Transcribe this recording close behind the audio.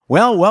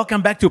Well,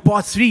 welcome back to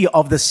part 3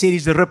 of the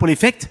series, The Ripple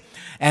Effect.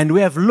 And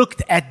we have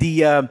looked at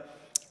the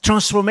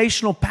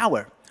transformational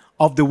power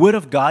of the Word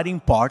of God in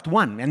part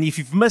 1. And if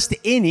you've missed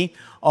any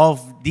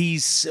of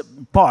these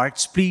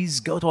parts, please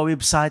go to our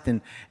website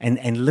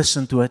and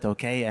listen to it,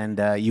 okay?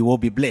 And you will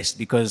be blessed,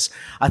 because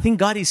I think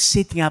God is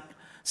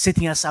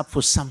setting us up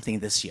for something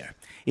this year.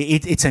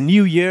 It's a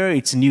new year,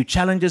 it's new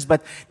challenges,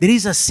 but there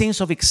is a sense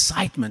of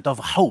excitement, of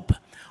hope,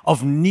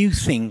 of new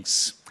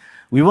things.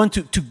 We want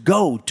to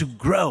go, to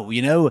grow,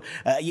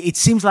 It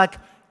seems like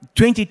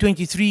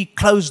 2023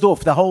 closed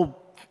off the whole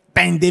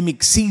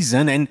pandemic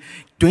season, and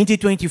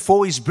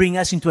 2024 is bringing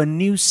us into a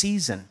new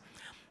season.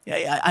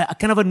 A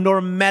kind of a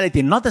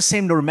normality, not the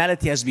same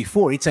normality as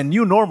before. It's a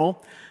new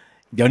normal.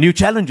 There are new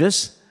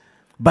challenges,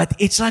 but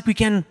it's like we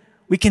can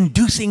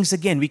do things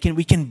again. We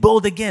can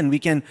build again. We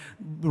can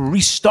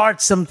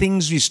restart some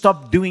things we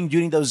stopped doing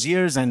during those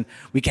years, and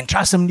we can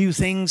try some new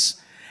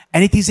things.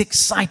 And it is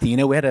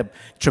exciting. We had a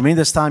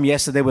tremendous time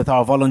yesterday with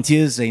our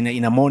volunteers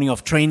in a morning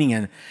of training,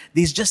 and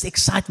there's just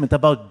excitement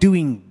about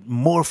doing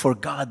more for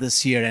God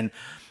this year. And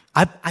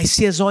I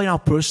see us all in our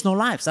personal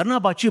lives. I don't know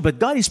about you, but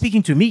God is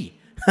speaking to me.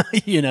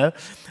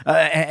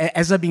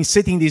 As I've been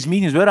sitting in these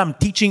meetings, whether I'm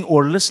teaching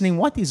or listening,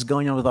 what is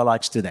going on with our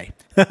lives today?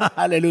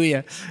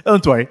 Hallelujah.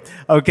 Don't worry.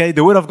 Okay,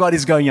 the Word of God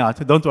is going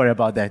out. Don't worry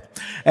about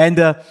that. And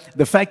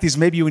the fact is,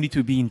 maybe we need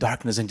to be in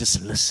darkness and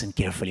just listen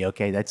carefully.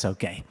 Okay, that's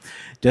okay.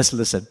 Just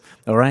listen.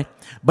 All right.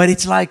 But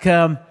it's like,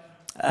 again,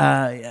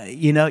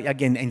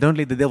 and don't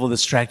let the devil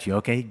distract you.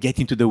 Okay, get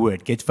into the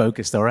Word. Get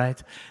focused. All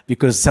right,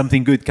 because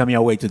something good coming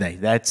our way today.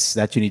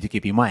 That you need to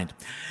keep in mind.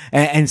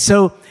 And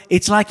so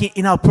it's like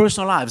in our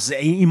personal lives,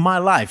 in my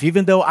life,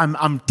 even though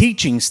I'm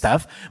teaching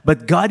stuff,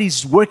 but God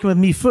is working with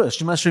me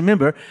first. You must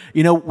remember,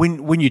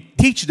 when you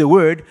teach the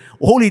Word,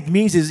 all it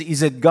means is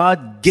that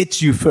God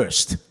gets you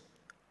first.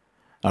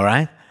 All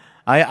right?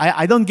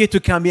 I don't get to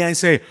come here and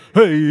say,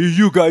 hey,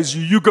 you guys,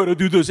 you got to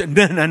do this. And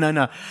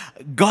no.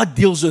 God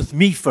deals with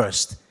me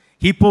first.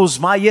 He pulls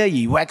my ear,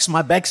 he whacks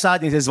my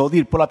backside, and he says,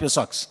 Valdir, pull up your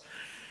socks.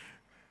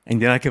 And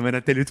then I come in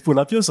and tell you to pull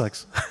up your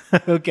socks.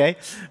 Okay?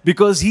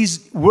 Because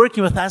he's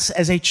working with us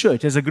as a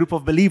church, as a group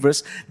of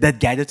believers that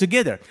gather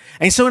together.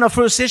 And so in our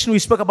first session, we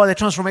spoke about the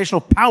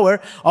transformational power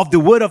of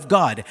the Word of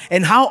God.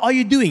 And how are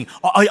you doing?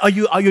 Are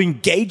you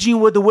engaging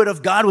with the Word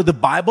of God, with the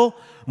Bible,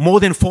 more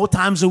than 4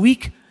 times a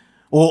week?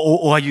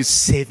 Or are you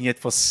saving it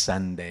for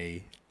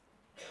Sunday?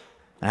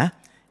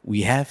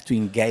 We have to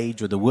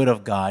engage with the Word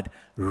of God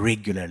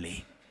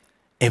regularly,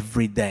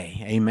 every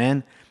day.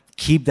 Amen?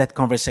 Keep that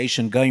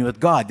conversation going with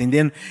God. And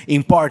then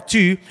in part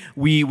 2,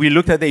 we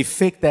looked at the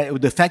fact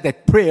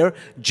that prayer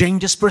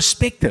changes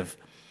perspective.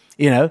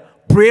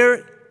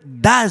 Prayer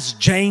does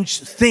change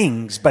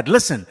things. But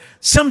listen,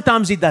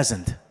 sometimes it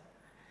doesn't.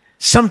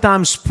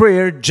 Sometimes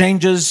prayer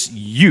changes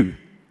you,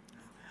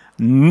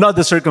 not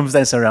the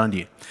circumstance around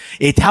you.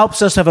 It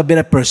helps us have a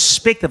better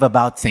perspective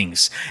about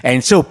things.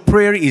 And so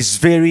prayer is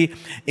very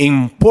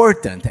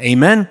important.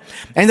 Amen?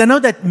 And I know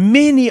that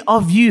many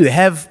of you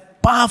have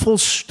powerful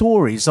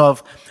stories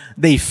of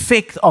the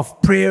effect of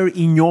prayer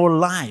in your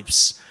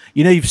lives.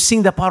 You've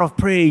seen the power of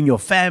prayer in your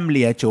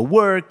family, at your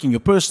work, in your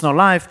personal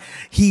life,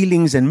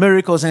 healings and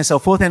miracles and so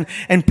forth.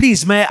 And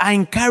please, may I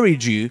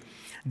encourage you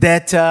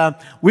that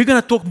we're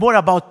going to talk more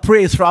about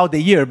prayer throughout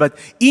the year, but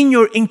in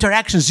your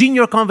interactions, in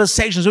your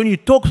conversations, when you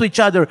talk to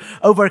each other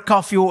over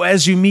coffee or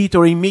as you meet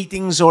or in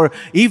meetings or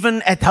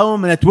even at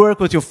home and at work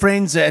with your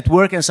friends at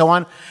work and so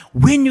on,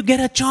 when you get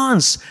a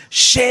chance,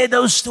 share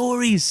those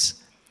stories,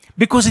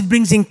 because it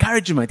brings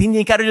encouragement. It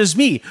encourages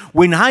me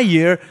when I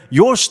hear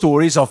your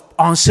stories of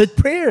answered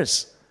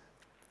prayers.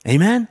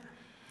 Amen?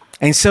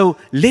 And so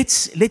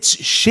let's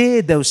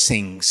share those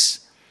things.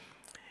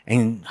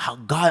 And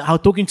how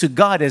talking to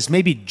God has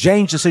maybe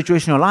changed the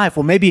situation in your life,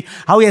 or maybe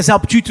how He has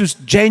helped you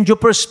to change your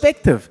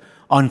perspective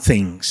on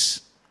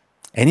things.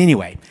 And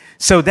anyway,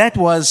 so that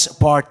was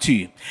part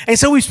 2. And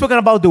so we've spoken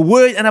about the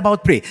Word and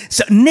about prayer.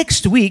 So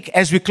next week,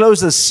 as we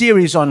close the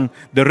series on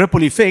the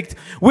ripple effect,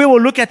 we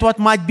will look at what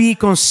might be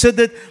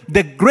considered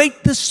the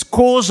greatest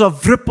cause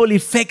of ripple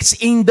effects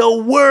in the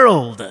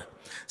world.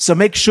 So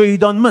make sure you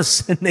don't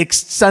miss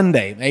next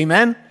Sunday.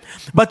 Amen?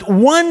 But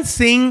one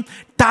thing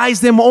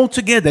ties them all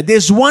together.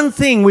 There's one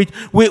thing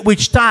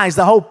which ties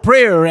the whole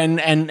prayer and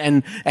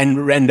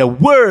the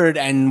Word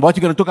and what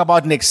you're going to talk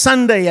about next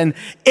Sunday and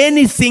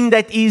anything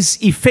that is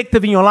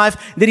effective in your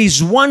life. There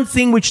is one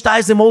thing which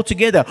ties them all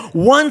together.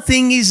 One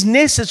thing is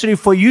necessary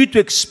for you to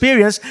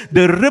experience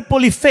the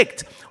ripple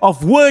effect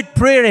of Word,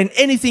 prayer, and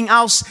anything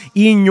else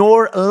in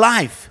your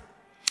life.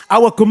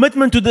 Our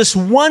commitment to this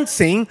one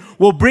thing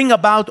will bring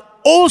about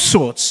all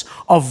sorts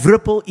of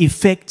ripple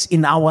effects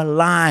in our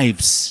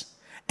lives.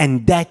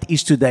 And that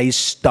is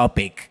today's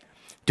topic.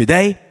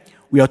 Today,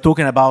 we are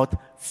talking about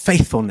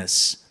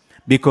faithfulness,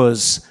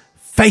 because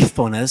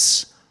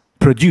faithfulness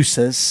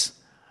produces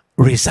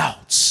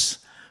results.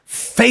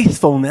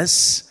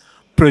 Faithfulness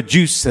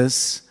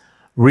produces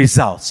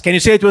results. Can you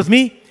say it with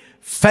me?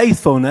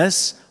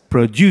 Faithfulness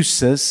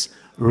produces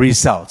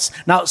results.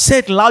 Now, say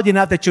it loud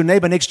enough that your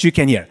neighbor next to you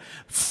can hear.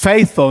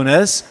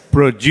 Faithfulness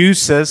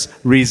produces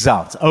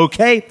results.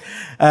 Okay?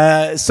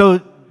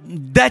 So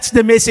that's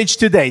the message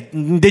today.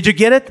 Did you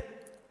get it?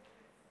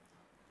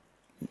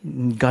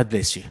 God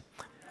bless you.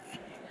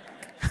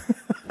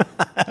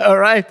 All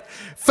right?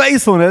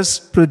 Faithfulness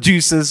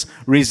produces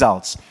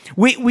results.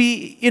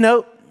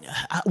 We're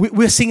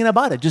singing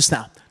about it just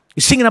now.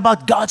 We're singing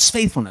about God's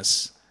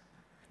faithfulness.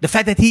 The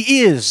fact that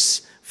He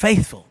is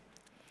faithful.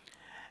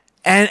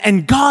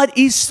 And God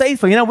is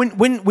faithful. You know,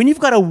 when you've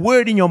got a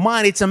word in your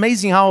mind, it's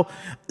amazing how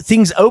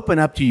things open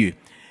up to you.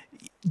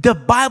 The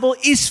Bible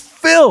is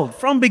filled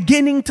from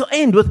beginning to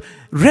end with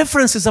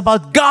references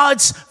about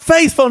God's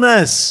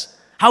faithfulness.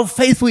 How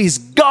faithful is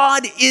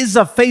God is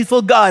a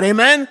faithful God.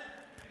 Amen?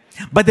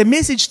 But the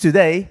message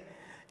today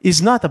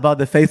is not about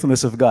the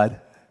faithfulness of God.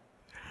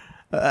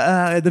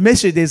 The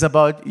message is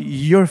about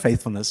your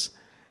faithfulness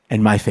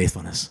and my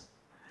faithfulness.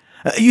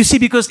 You see,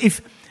 because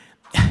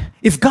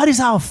if God is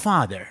our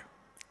Father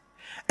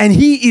and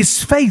He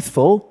is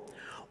faithful,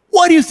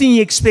 what do you think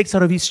He expects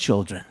out of His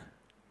children?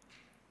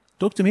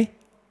 Talk to me.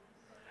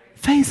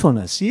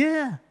 Faithfulness.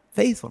 Yeah,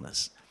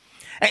 faithfulness.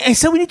 And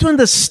so we need to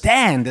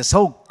understand this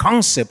whole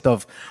concept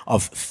of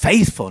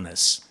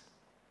faithfulness.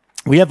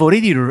 We have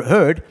already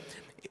heard,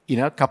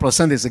 a couple of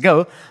Sundays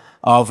ago,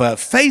 of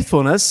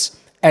faithfulness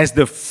as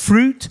the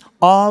fruit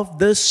of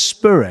the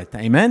Spirit.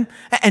 Amen?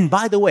 And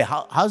by the way,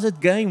 how's it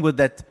going with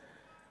that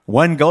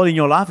one goal in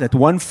your life, that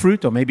one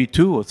fruit, or maybe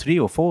 2 or 3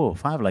 or 4 or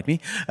 5 like me?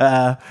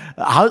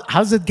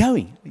 How's it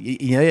going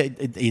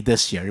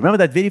this year? Remember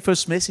that very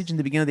first message in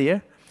the beginning of the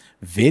year?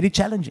 Very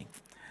challenging.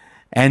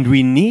 And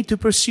we need to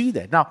pursue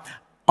that. Now,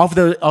 of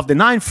the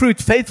 9 fruit,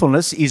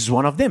 faithfulness is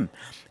one of them.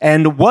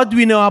 And what do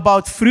we know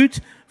about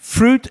fruit?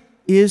 Fruit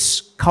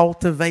is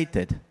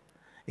cultivated.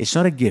 It's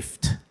not a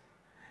gift.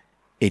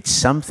 It's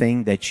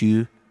something that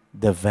you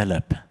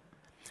develop.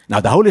 Now,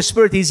 the Holy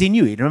Spirit is in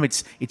you. Remember,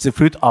 it's the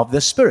fruit of the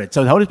Spirit.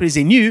 So the Holy Spirit is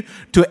in you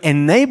to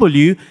enable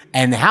you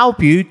and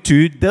help you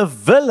to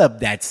develop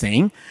that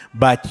thing.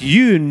 But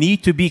you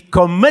need to be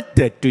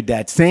committed to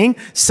that thing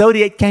so that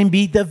it can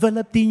be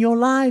developed in your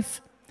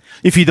life.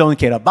 If you don't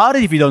care about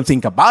it, if you don't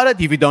think about it,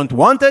 if you don't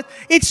want it,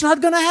 it's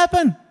not going to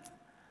happen.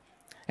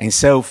 And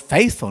so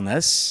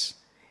faithfulness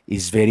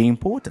is very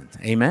important.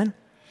 Amen?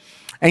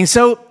 And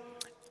so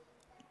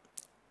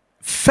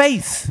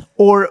faith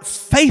or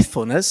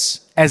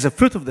faithfulness as a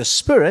fruit of the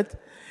Spirit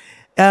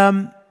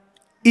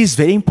is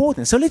very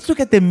important. So let's look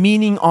at the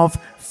meaning of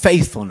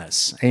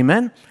faithfulness.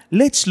 Amen?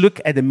 Let's look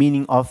at the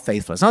meaning of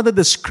faithfulness. Now, the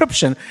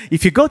description,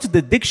 if you go to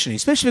the dictionary,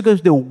 especially if you go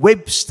to the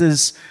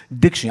Webster's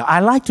Dictionary. I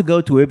like to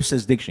go to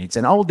Webster's Dictionary. It's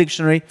an old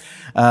dictionary,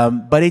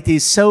 but it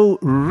is so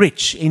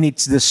rich in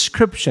its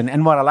description.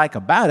 And what I like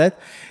about it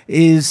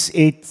is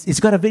it's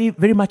got a very,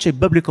 very much a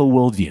biblical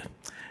worldview.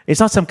 It's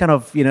not some kind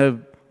of,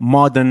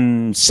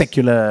 modern,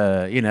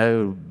 secular,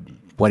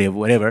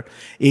 whatever.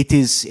 It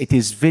is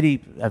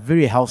a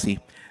very healthy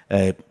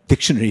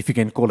dictionary, if you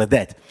can call it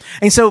that.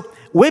 And so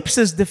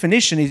Webster's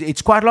definition,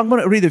 it's quite long. I'm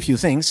going to read a few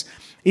things.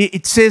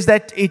 It says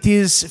that it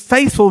is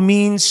faithful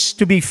means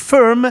to be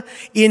firm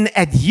in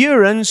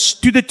adherence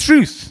to the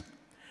truth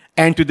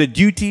and to the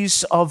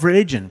duties of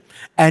religion.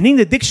 And in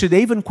the dictionary,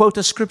 they even quote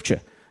a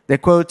scripture. They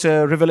quote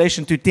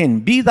Revelation 2:10,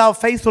 "Be thou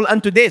faithful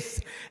unto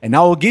death, and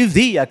I will give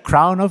thee a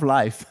crown of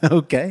life."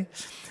 Okay?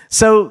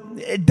 So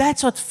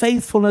that's what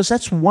faithfulness,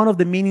 that's one of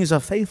the meanings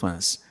of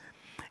faithfulness.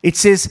 It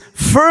says,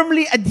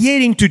 firmly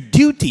adhering to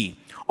duty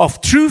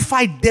of true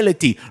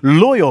fidelity,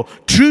 loyal,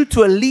 true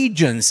to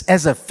allegiance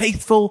as a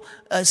faithful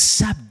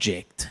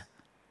subject.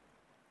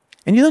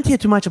 And you don't hear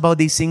too much about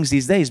these things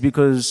these days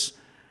because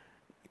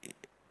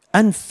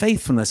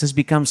unfaithfulness has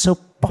become so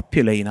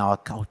popular in our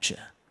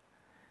culture.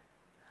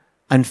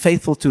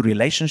 Unfaithful to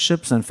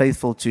relationships,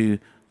 unfaithful to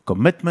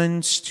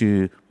commitments,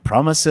 to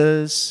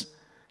promises,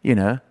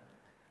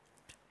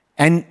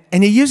 And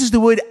he uses the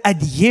word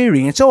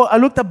adhering. And so I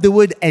looked up the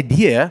word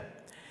adhere.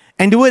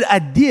 And the word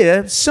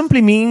adhere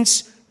simply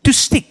means to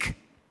stick.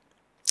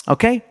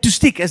 Okay? To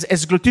stick as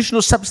a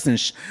glutational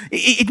substance.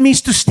 It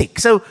means to stick.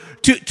 So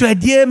to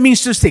adhere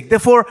means to stick.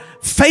 Therefore,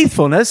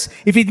 faithfulness,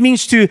 if it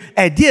means to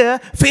adhere,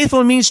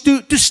 faithful means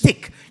to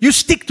stick. You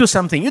stick to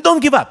something. You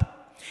don't give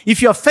up. If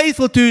you're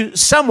faithful to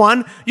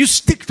someone, you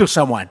stick to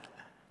someone.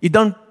 You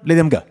don't let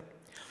them go.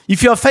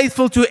 If you're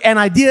faithful to an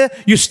idea,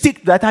 you stick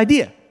to that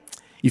idea.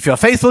 If you're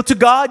faithful to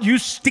God, you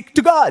stick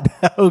to God.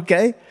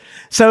 Okay?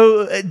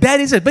 So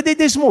that is it. But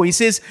there's more. He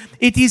says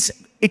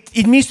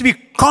it means to be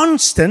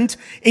constant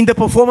in the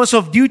performance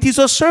of duties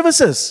or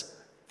services.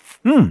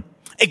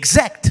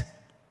 Exact.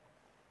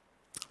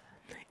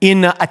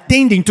 In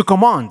attending to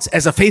commands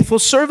as a faithful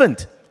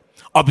servant.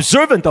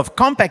 Observant of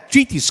compact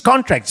treaties,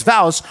 contracts,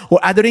 vows, or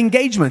other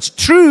engagements.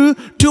 True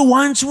to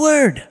one's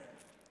word.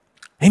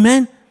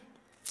 Amen?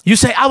 You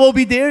say, I will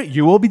be there,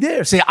 you will be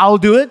there. Say, I'll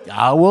do it,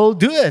 I will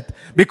do it.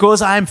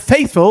 Because I am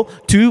faithful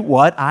to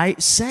what I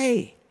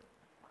say.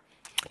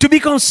 To be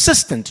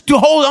consistent, to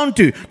hold on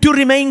to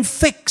remain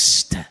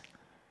fixed.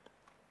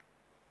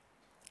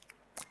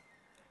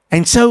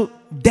 And so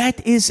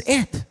that is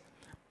it.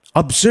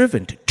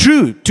 Observant,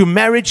 true to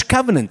marriage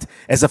covenant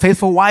as a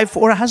faithful wife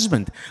or a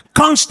husband.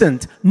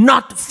 Constant,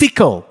 not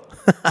fickle.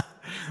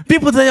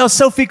 People today are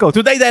so fickle.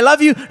 Today they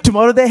love you,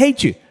 tomorrow they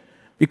hate you.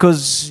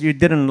 Because you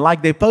didn't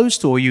like their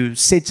post or you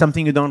said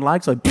something you don't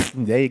like, so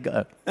there you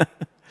go.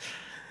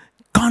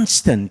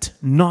 Constant,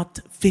 not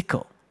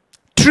fickle.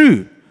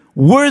 True,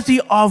 worthy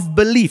of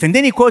belief. And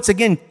then he quotes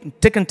again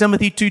 2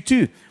 Timothy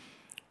 2:2.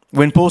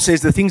 When Paul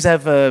says, the things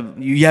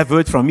you have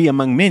heard from me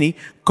among many,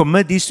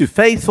 commit these to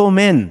faithful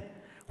men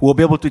who will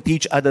be able to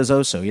teach others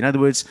also. In other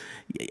words,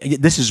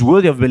 this is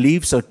worthy of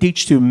belief, so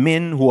teach to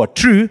men who are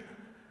true,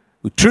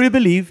 who truly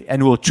believe,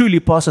 and who will truly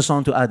pass us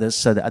on to others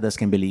so that others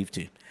can believe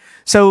too.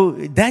 So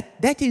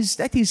that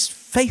is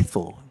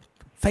faithful.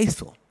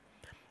 Faithful.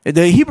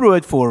 The Hebrew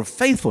word for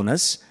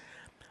faithfulness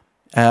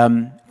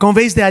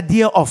conveys the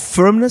idea of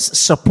firmness,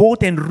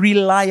 support, and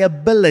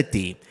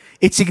reliability.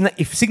 It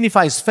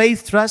signifies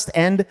faith, trust,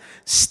 and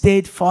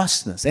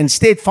steadfastness. And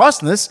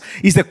steadfastness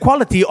is the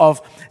quality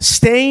of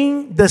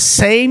staying the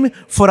same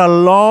for a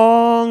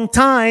long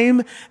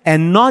time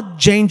and not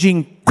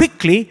changing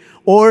quickly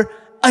or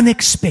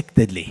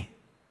unexpectedly.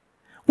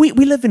 We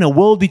live in a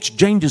world which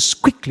changes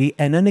quickly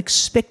and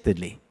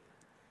unexpectedly.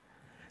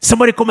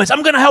 Somebody comments,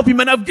 I'm going to help you,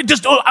 man. I'm going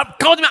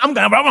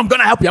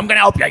to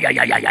help you.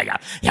 Yeah.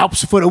 He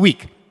helps for a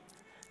week.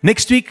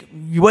 Next week,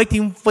 you're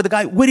waiting for the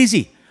guy. Where is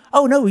he?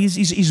 Oh, no,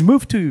 he's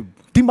moved to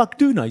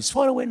Timbuktu now. He's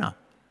far away now.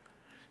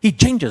 He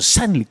changes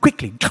suddenly,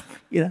 quickly,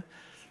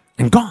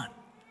 and gone.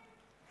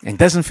 And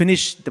doesn't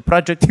finish the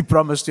project he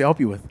promised to help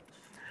you with.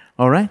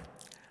 All right?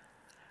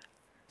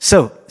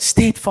 So,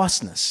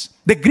 steadfastness.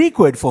 The Greek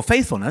word for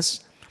faithfulness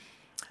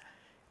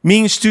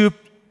means to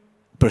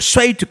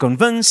persuade, to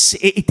convince.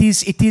 It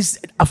is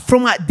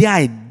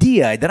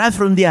derived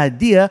from the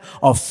idea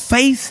of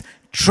faith,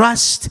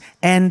 trust,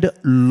 and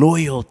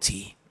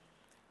loyalty.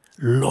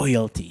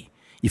 Loyalty.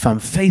 If I'm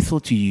faithful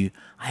to you,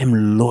 I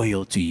am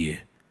loyal to you.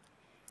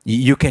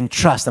 You can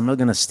trust. I'm not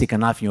going to stick a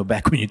knife in your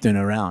back when you turn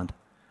around.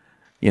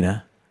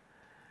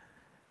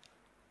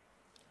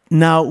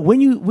 Now,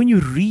 when you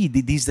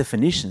read these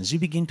definitions, you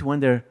begin to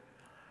wonder,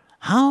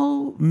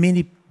 how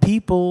many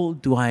people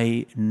do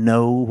I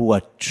know who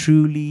are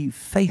truly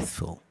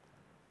faithful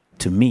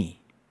to me?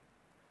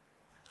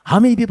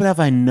 How many people have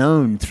I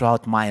known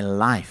throughout my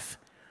life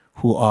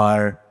who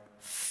are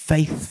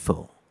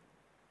faithful?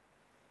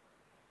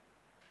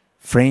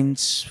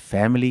 Friends,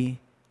 family,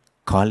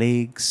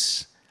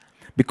 colleagues.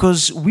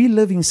 Because we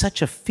live in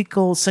such a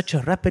fickle, such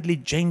a rapidly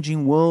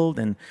changing world,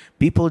 and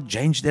people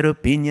change their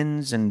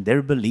opinions and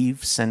their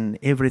beliefs and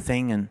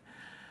everything. And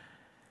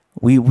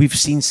we've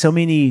seen so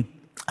many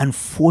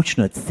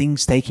unfortunate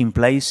things taking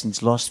place in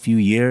these last few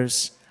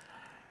years.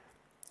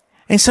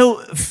 And so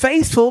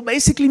faithful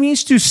basically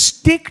means to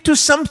stick to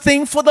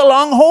something for the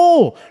long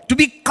haul, to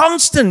be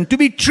constant, to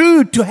be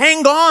true, to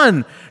hang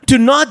on, to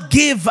not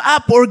give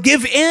up or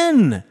give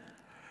in.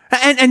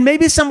 And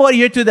maybe somebody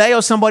here today,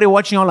 or somebody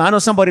watching online, or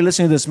somebody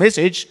listening to this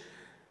message,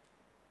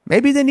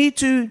 maybe they need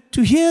to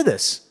hear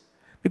this.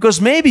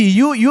 Because maybe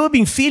you have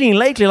been feeling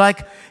lately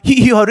like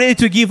you are ready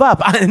to give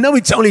up. I know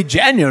it's only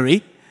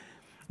January,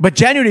 but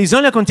January is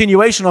only a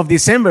continuation of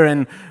December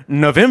and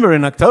November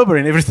and October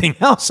and everything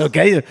else,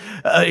 okay?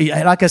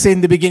 Like I said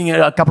in the beginning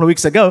a couple of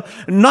weeks ago,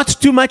 not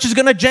too much is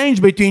going to change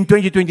between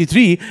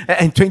 2023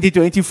 and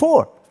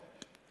 2024.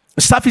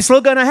 Stuff is still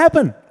going to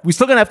happen. We're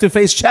still going to have to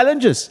face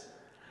challenges.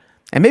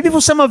 And maybe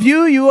for some of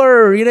you,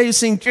 you're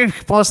saying,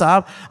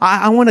 Pastor,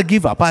 I want to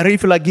give up. I really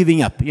feel like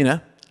giving up,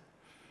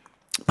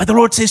 But the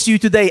Lord says to you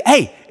today,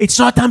 hey, it's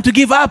not time to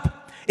give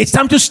up. It's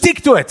time to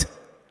stick to it.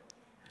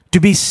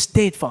 To be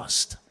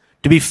steadfast.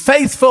 To be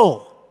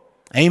faithful.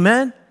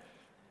 Amen?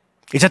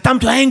 It's a time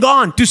to hang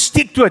on, to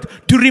stick to it,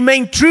 to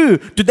remain true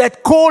to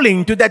that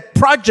calling, to that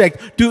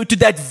project, to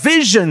that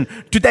vision,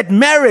 to that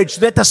marriage,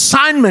 to that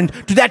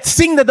assignment, to that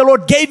thing that the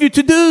Lord gave you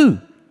to do.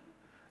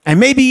 And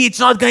maybe it's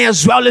not going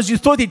as well as you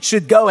thought it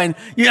should go, and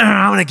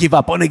I want to give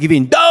up, I want to give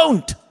in.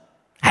 Don't!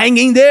 Hang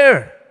in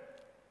there.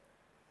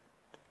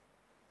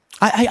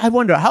 I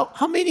wonder,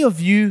 how many of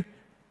you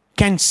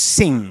can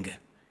sing?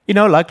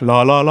 Like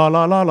la la la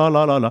la la la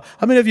la la la.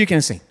 How many of you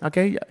can sing?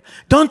 Okay?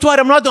 Don't worry,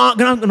 I'm not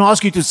going to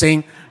ask you to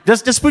sing.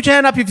 Just put your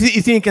hand up if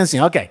you think you can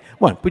sing. Okay,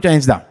 put your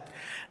hands down.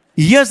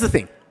 Here's the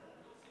thing.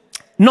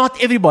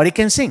 Not everybody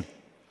can sing.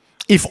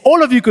 If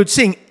all of you could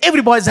sing,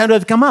 everybody's hand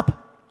would come up.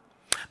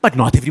 But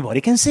not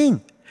everybody can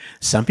sing.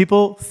 Some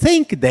people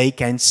think they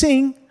can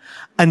sing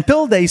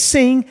until they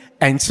sing,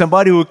 and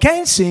somebody who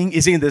can sing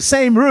is in the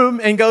same room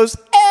and goes,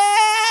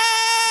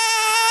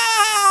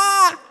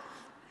 ah!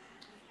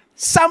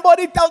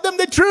 Somebody tell them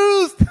the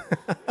truth.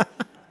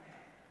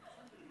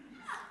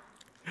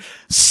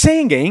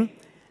 Singing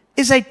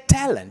is a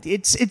talent.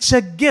 It's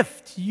a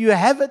gift. You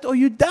have it or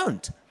you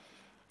don't.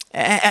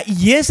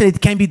 Yes,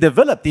 it can be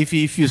developed. If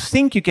you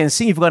think you can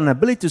sing, if you've got an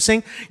ability to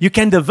sing, you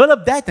can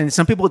develop that. And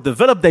some people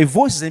develop their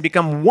voices and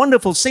become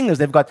wonderful singers.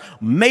 They've got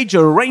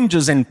major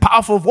ranges and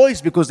powerful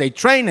voice because they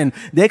train and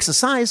they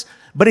exercise.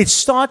 But it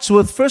starts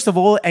with, first of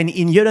all, an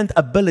inherent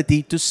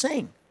ability to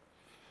sing.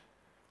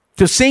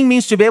 To sing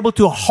means to be able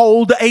to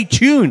hold a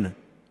tune.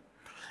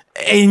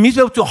 It means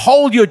to be able to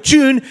hold your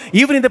tune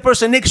even if the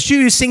person next to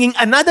you is singing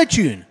another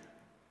tune.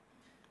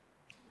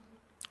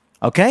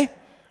 Okay?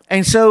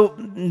 And so,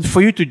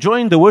 for you to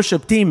join the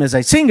worship team as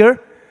a singer,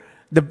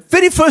 the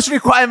very first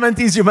requirement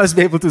is you must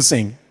be able to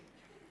sing.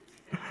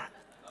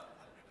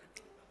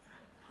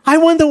 I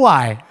wonder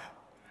why.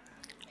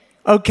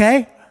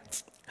 Okay?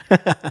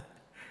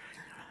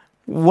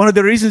 One of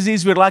the reasons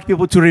is we'd like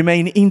people to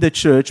remain in the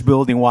church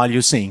building while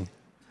you sing.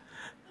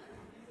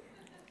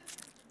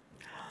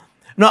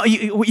 No,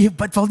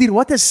 but Valdir,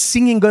 what has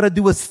singing got to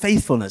do with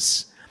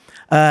faithfulness?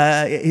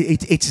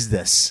 It's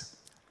this.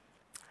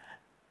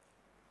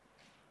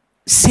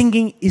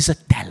 Singing is a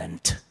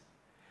talent.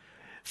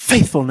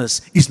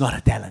 Faithfulness is not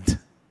a talent.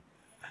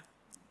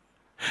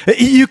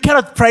 You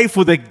cannot pray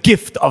for the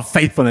gift of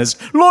faithfulness.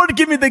 Lord,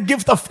 give me the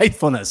gift of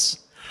faithfulness.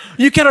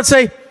 You cannot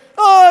say,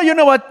 oh, you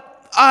know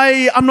what?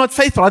 I'm not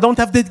faithful. I don't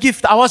have that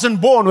gift. I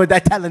wasn't born with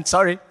that talent.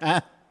 Sorry.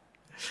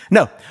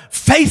 No.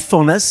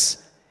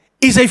 Faithfulness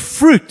is a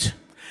fruit.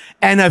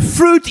 And a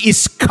fruit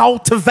is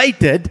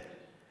cultivated.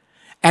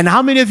 And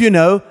how many of you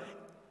know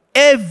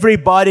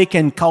everybody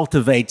can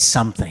cultivate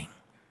something?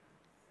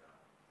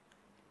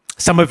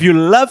 Some of you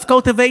love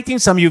cultivating,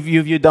 some of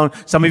you don't.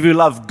 Some of you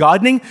love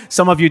gardening,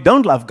 some of you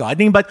don't love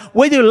gardening. But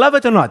whether you love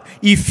it or not,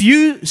 if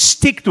you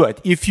stick to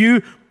it, if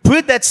you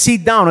put that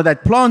seed down or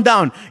that plant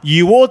down,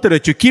 you water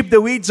it, you keep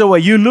the weeds away,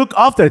 you look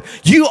after it,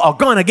 you are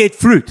going to get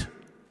fruit.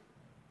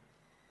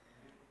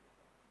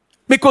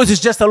 Because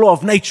it's just a law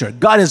of nature.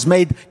 God has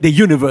made the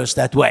universe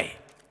that way.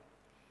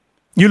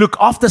 You look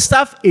after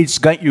stuff,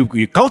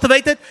 you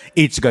cultivate it,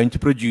 it's going to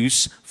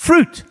produce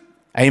fruit.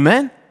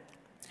 Amen?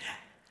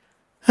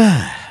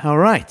 All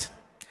right.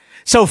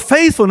 So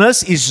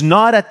faithfulness is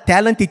not a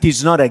talent, it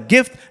is not a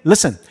gift.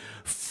 Listen,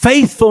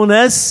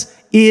 faithfulness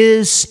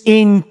is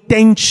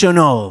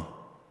intentional.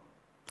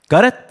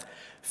 Got it?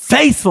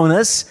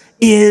 Faithfulness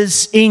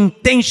is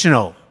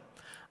intentional.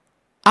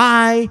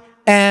 I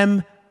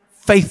am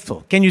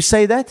faithful. Can you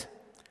say that?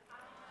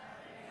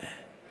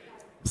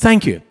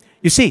 Thank you.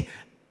 You see,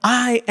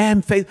 I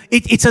am faithful.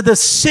 It's a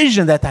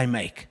decision that I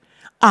make.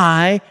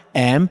 I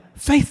am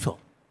faithful.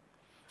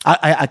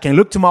 I can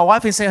look to my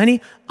wife and say, honey,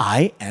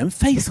 I am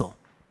faithful.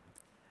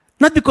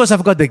 Not because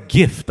I've got the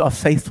gift of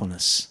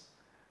faithfulness.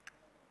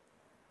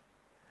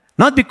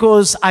 Not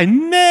because I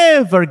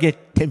never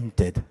get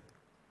tempted.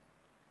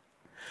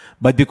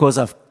 But because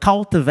I've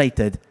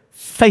cultivated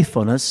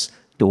faithfulness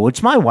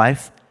towards my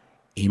wife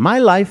in my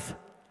life.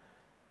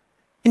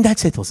 And that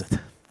settles it.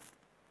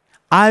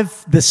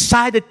 I've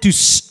decided to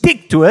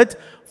stick to it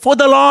for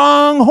the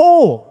long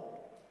haul.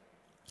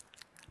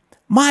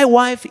 My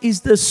wife is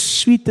the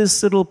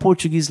sweetest little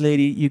Portuguese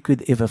lady you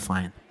could ever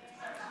find.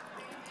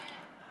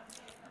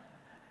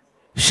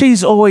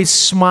 She's always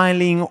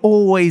smiling,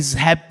 always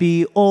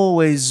happy,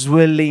 always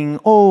willing,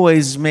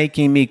 always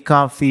making me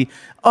coffee.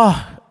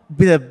 Oh,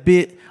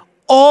 bit,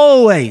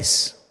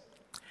 always.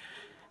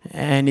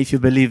 And if you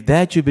believe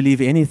that, you believe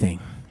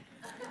anything.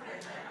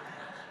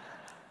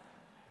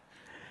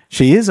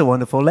 She is a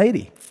wonderful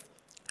lady.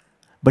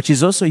 But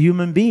she's also a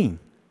human being.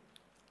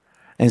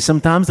 And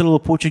sometimes the little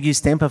Portuguese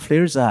temper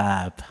flares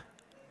up.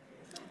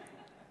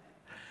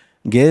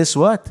 Guess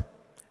what?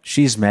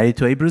 She's married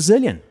to a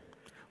Brazilian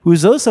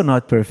who's also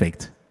not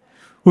perfect,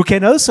 who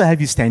can also have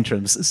his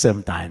tantrums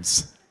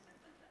sometimes.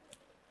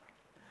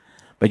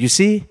 But you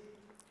see,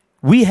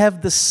 we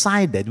have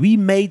decided, we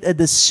made a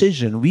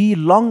decision. We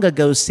long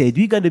ago said,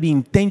 we're going to be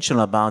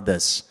intentional about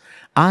this.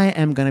 I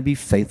am going to be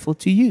faithful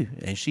to you,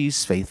 and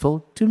she's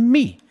faithful to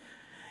me.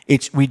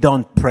 We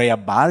don't pray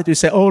about it. We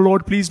say, oh,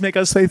 Lord, please make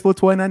us faithful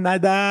to one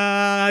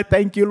another.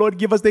 Thank you, Lord.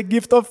 Give us the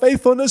gift of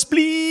faithfulness,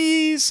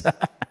 please.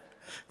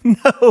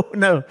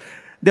 No.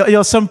 There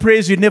are some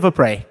prayers you never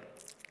pray.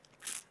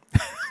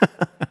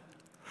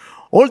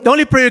 The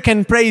only prayer you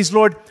can pray is,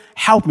 Lord,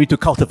 help me to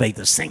cultivate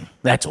this thing.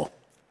 That's all.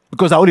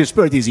 Because the Holy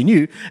Spirit is in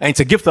you, and it's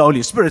a gift of the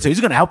Holy Spirit, so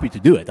He's going to help you to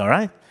do it, all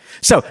right?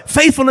 So,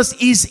 faithfulness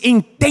is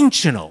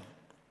intentional.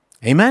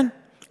 Amen?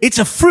 It's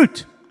a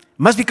fruit.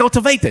 Must be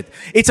cultivated.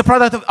 It's a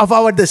product of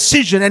our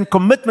decision and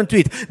commitment to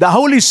it. The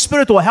Holy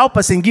Spirit will help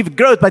us and give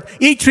growth, but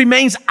it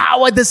remains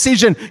our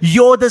decision,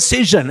 your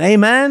decision.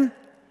 Amen?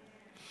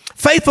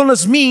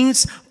 Faithfulness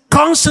means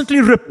constantly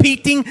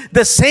repeating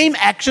the same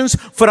actions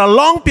for a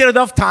long period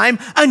of time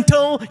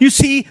until you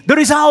see the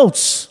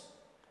results.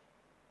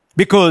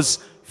 Because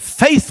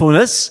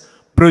faithfulness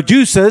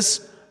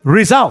produces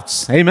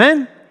results.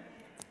 Amen?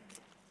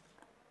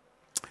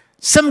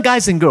 Some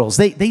guys and girls,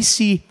 they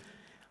see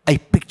a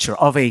picture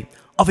of a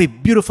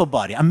beautiful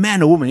body, a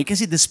man or woman. You can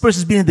see this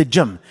person's been in the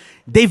gym.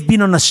 They've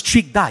been on a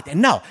strict diet.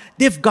 And now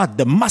they've got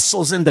the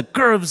muscles and the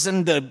curves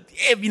and the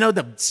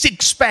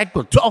 6-pack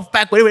or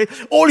 12-pack, whatever,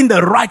 all in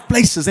the right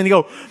places. And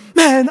you go,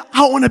 man,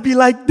 I want to be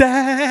like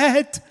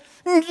that.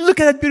 Look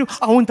at that beautiful.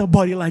 I want a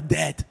body like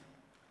that.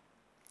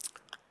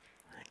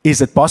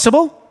 Is it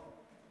possible?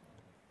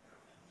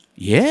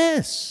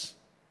 Yes.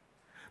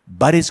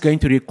 But it's going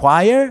to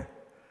require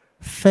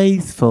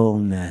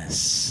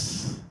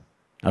faithfulness.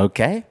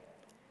 Okay?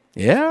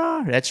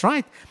 Yeah, that's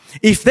right.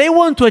 If they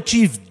want to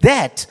achieve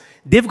that,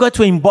 they've got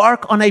to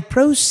embark on a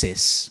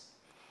process.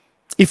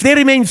 If they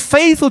remain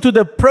faithful to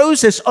the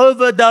process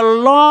over the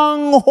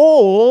long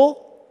haul,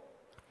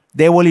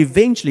 they will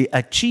eventually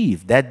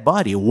achieve that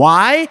body.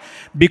 Why?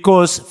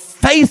 Because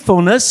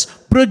faithfulness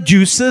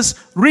produces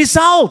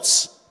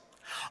results.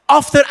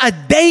 After a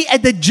day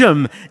at the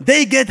gym,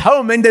 they get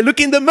home and they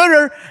look in the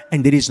mirror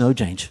and there is no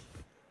change.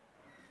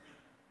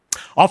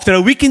 After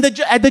a week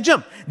at the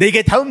gym, they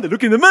get home, they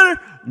look in the mirror,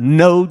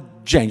 no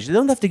change. They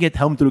don't have to get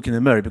home to look in the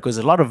mirror because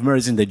there's a lot of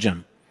mirrors in the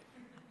gym.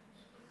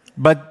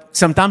 But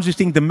sometimes you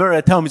think the mirror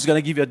at home is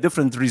going to give you a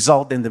different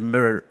result than the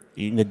mirror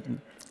in the...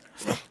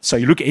 So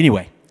you look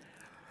anyway.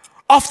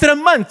 After a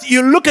month,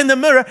 you look in the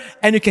mirror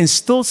and you can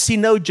still see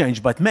no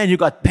change. But man, you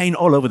got pain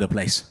all over the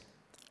place.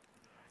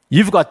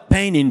 You've got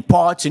pain in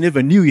parts. You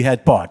never knew you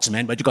had parts,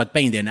 man, but you got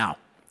pain there now.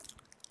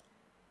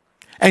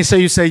 And so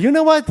you say, you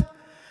know what?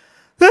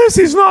 This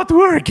is not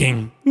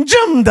working.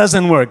 Gym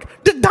doesn't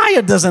work. The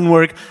diet doesn't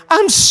work.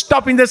 I'm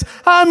stopping this.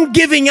 I'm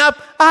giving up.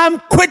 I'm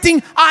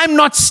quitting. I'm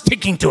not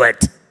sticking to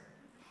it.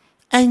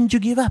 And you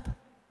give up.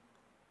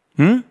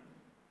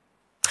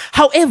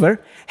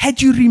 However,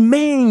 had you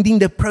remained in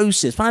the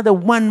process for another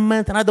 1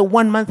 month,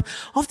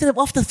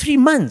 after 3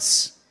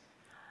 months,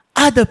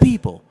 other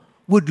people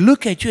would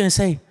look at you and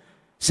say,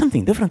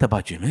 something different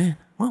about you, man.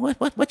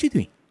 What you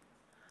doing?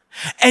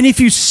 And if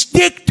you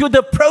stick to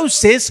the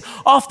process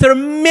after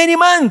many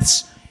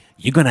months,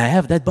 you're going to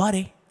have that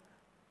body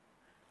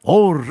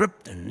all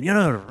ripped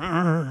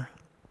and,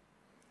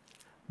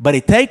 But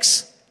it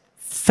takes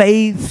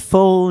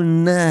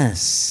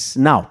faithfulness.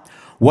 Now,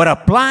 what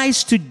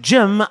applies to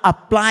gym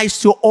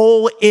applies to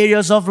all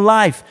areas of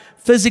life.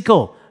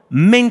 Physical,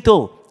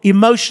 mental,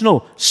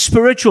 emotional,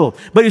 spiritual.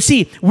 But you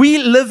see,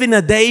 we live in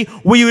a day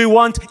where we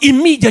want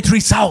immediate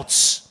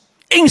results,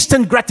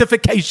 instant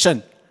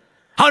gratification.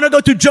 I want to go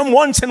to gym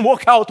once and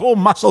walk out all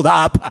muscled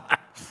up.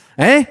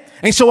 And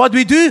so what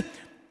do?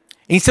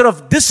 Instead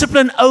of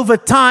discipline over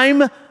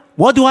time,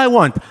 what do I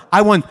want?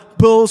 I want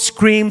pills,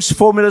 creams,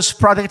 formulas,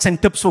 products, and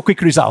tips for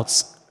quick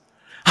results.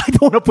 I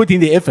don't want to put in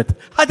the effort.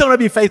 I don't want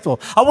to be faithful.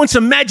 I want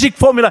some magic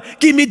formula.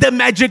 Give me the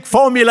magic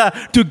formula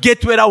to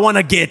get where I want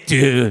to get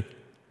to.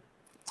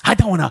 I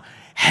don't want to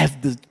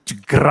have to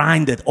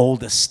grind it all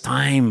this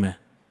time.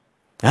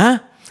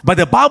 But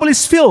the Bible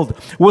is filled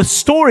with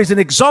stories and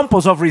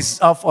examples of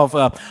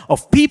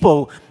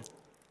people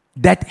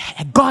that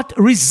got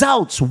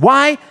results.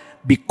 Why?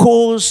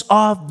 Because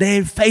of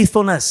their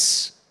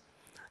faithfulness.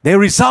 Their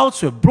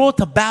results were brought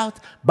about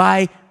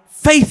by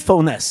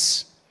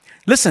faithfulness.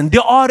 Listen,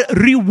 there are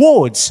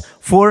rewards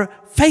for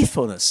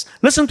faithfulness.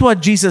 Listen to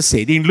what Jesus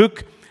said in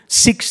Luke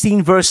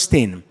 16 verse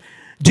 10.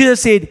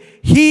 Jesus said,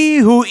 he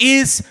who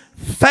is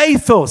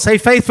faithful, say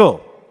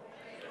faithful.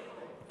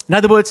 In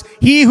other words,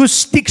 he who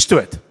sticks to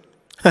it,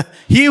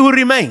 he who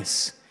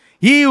remains,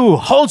 he who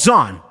holds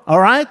on, all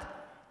right?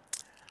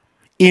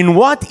 In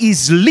what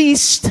is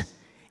least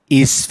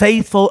is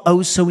faithful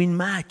also in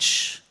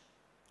much.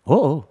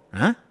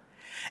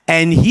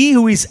 And he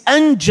who is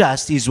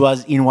unjust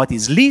in what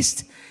is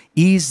least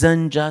is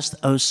unjust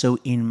also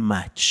in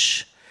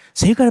much.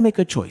 So you got to make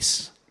a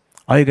choice.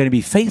 Are you going to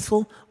be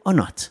faithful or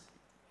not?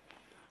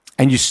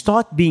 And you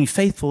start being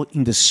faithful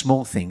in the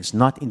small things,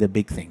 not in the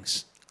big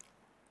things.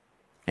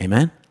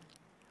 Amen?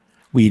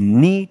 We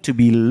need to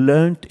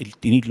learn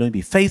to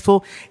be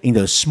faithful in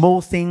those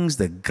small things,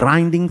 the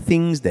grinding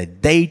things, the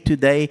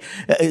day-to-day.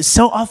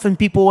 So often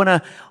people want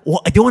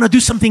to do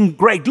something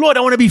great. Lord,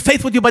 I want to be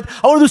faithful to you, but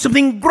I want to do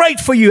something great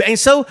for you. And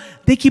so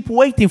they keep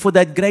waiting for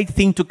that great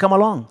thing to come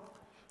along.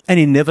 And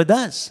it never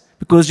does.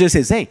 Because Jesus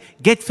says, hey,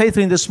 get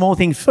faithful in the small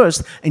things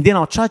first, and then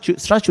I'll trust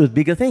you with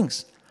bigger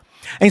things.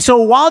 And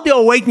so while they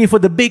are waiting for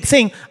the big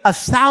thing,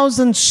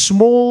 1,000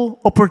 small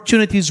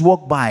opportunities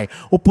walk by.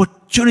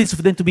 Opportunities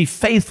for them to be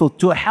faithful,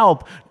 to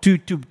help, to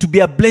be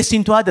a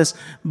blessing to others.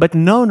 But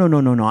no.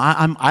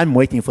 I'm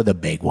waiting for the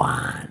big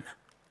one.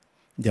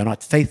 They're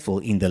not faithful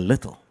in the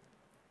little.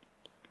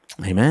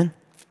 Amen?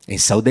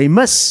 And so they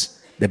miss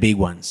the big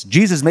ones.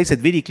 Jesus makes it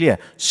very clear.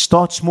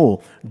 Start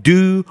small.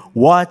 Do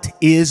what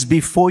is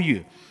before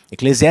you.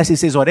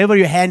 Ecclesiastes says, whatever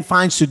your hand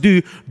finds to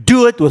do,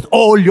 do it with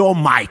all your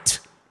might.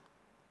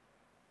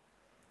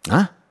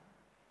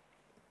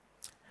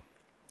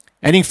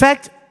 And in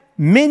fact,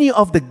 many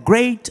of the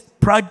great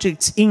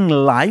projects in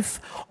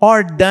life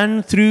are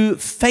done through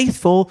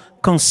faithful,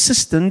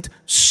 consistent,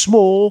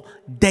 small,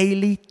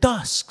 daily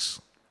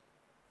tasks.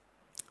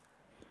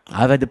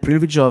 I've had the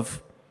privilege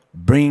of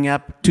bringing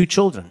up 2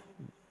 children,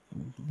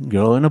 a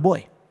girl and a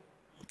boy.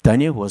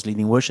 Tanya was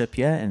leading worship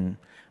here, and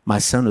my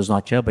son was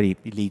not here, but he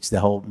leads the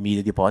whole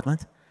media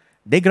department.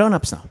 They're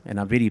grown-ups now, and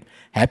I'm very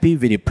happy,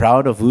 very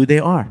proud of who they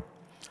are.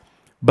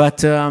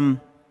 But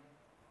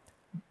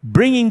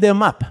bringing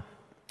them up,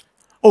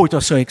 it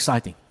was so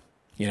exciting,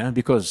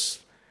 because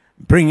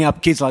bringing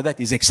up kids like that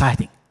is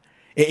exciting.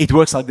 It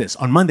works like this.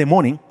 On Monday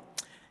morning,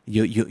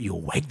 you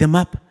wake them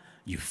up,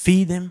 you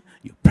feed them,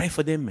 you pray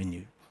for them, and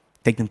you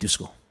take them to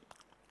school.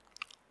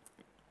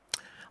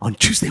 On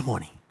Tuesday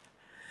morning,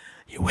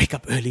 You wake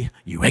up early,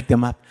 you wake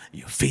them up,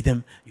 you feed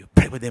them, you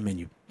pray with them, and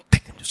you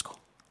take them to school.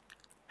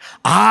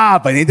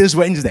 But it is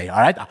Wednesday, all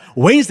right?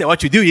 Wednesday,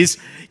 what you do is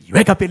you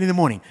wake up early in the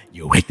morning,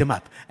 you wake them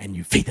up, and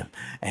you feed them,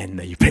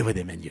 and you pray with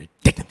them, and you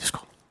take them to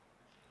school.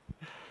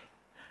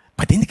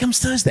 But then it comes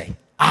Thursday.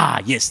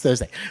 Yes,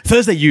 Thursday.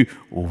 Thursday, you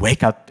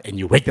wake up, and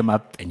you wake them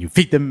up, and you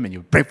feed them, and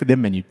you pray for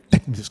them, and you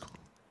take them to school.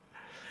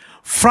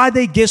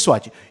 Friday, guess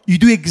what? You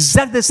do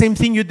exactly the same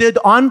thing you did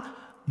on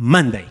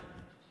Monday.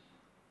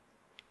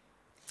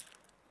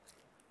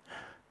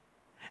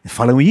 The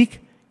following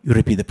week, you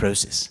repeat the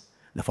process.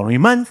 The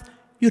following month,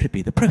 you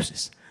repeat the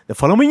process. The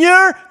following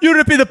year, you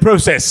repeat the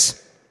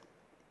process.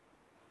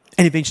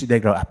 And eventually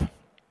they grow up.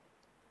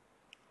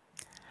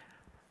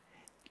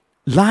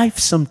 Life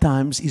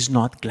sometimes is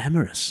not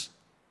glamorous.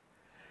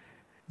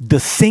 The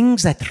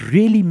things that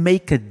really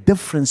make a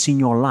difference in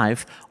your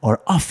life are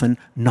often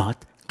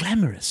not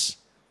glamorous.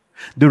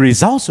 The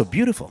results are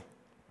beautiful.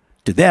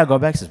 Today I go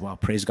back and say, wow,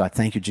 praise God,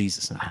 thank you,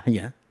 Jesus.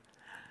 Yeah.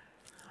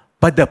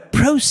 But the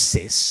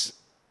process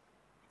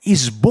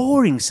is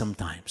boring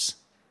sometimes.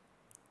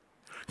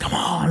 Come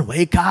on,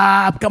 wake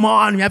up. Come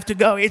on, you have to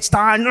go. It's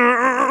time.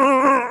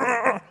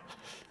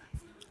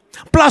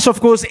 Plus,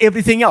 of course,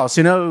 everything else,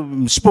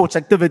 sports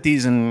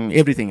activities and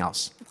everything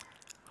else.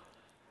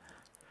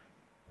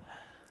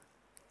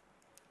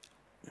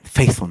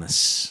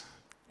 Faithfulness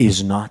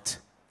is not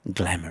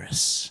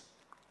glamorous.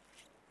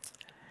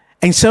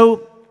 And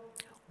so,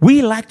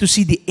 we like to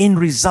see the end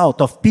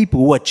result of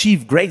people who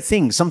achieve great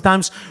things.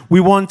 Sometimes we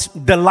want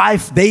the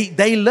life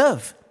they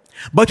live.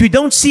 But we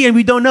don't see and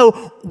we don't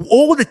know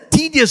all the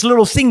tedious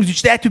little things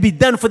which had to be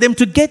done for them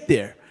to get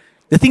there.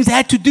 The things they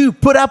had to do,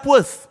 put up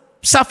with,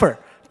 suffer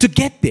to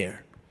get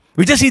there.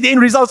 We just see the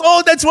end results.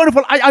 Oh, that's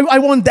wonderful. I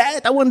want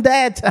that. I want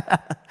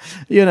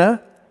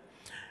that.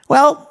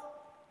 Well,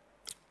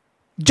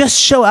 just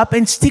show up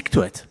and stick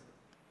to it.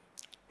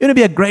 You want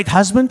to be a great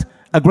husband,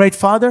 a great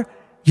father?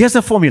 Here's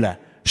the formula.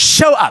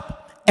 Show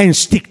up and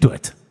stick to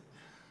it.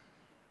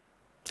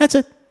 That's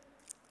it.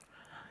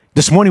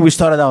 This morning we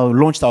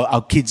launched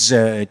our kids'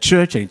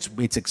 church, and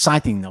it's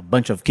exciting, a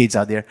bunch of kids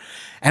out there.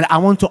 And I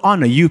want to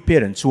honor you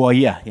parents who are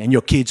here, and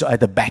your kids are at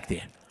the back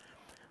there.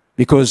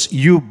 Because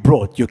you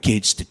brought your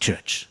kids to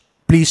church.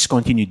 Please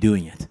continue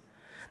doing it.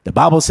 The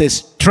Bible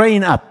says,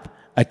 train up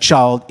a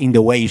child in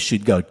the way he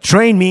should go.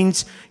 Train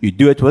means you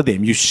do it with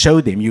them. You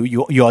show them.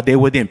 You are there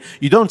with them.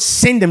 You don't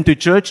send them to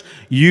church.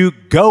 You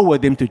go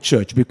with them to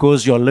church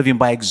because you're living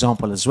by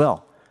example as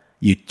well.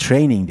 You're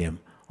training them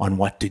on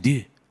what to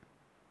do.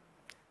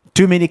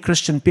 Too many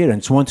Christian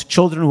parents want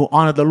children who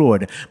honor the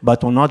Lord,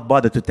 but will not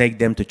bother to take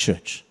them to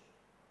church.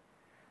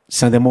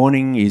 Sunday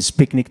morning is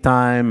picnic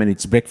time, and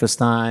it's breakfast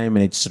time,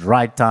 and it's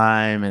ride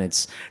time, and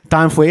it's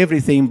time for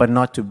everything, but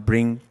not to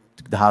bring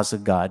to the house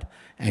of God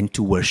and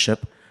to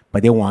worship.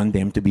 But they want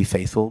them to be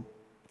faithful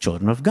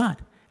children of God.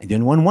 And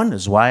then one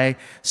wonders why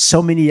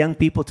so many young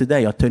people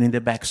today are turning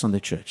their backs on the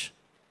church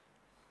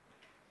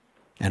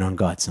and on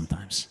God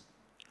sometimes.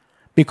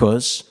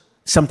 Because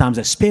sometimes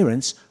as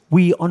parents,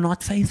 we are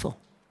not faithful.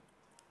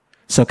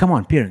 So come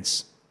on,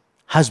 parents,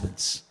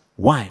 husbands,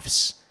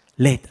 wives,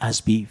 let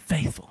us be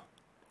faithful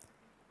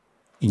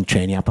in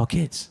training up our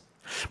kids.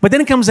 But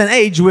then comes an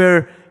age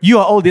where you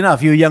are old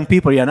enough, you young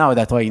people here now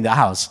that are in the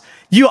house,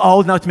 you are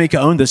old enough to make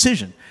your own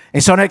decision.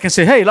 And so I can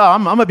say, hey,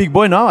 I'm a big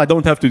boy now, I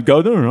don't have to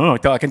go there. No,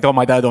 I can tell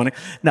my dad on it.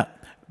 No,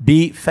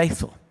 be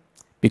faithful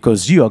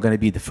because you are going to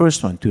be the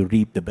first one to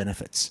reap the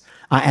benefits.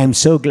 I am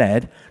so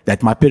glad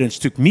that my parents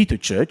took me to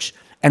church,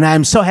 and I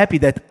am so happy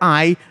that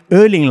I,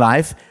 early in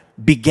life,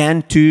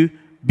 began to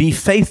be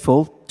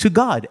faithful to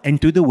God and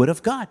to the Word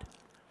of God.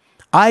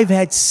 I've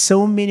had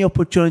so many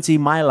opportunities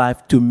in my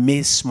life to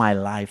mess my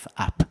life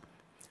up,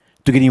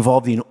 to get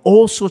involved in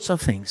all sorts of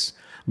things.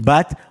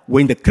 But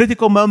when the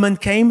critical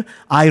moment came,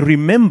 I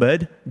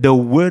remembered the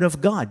Word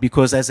of God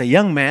because as a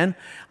young man,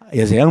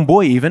 as a young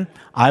boy even,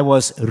 I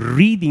was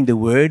reading the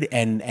Word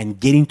and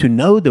getting to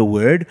know the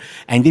Word.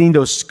 And then in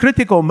those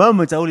critical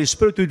moments, the Holy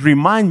Spirit would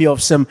remind me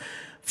of some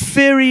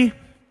very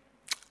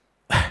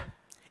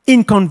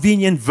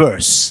inconvenient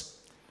verse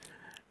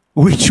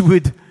which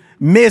would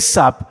mess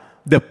up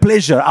the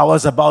pleasure I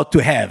was about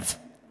to have.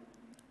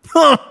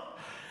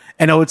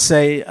 And I would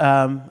say,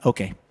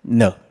 okay,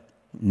 no.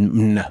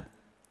 No.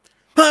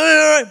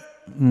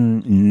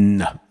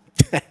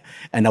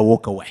 And I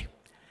walk away.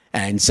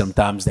 And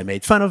sometimes they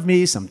made fun of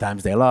me,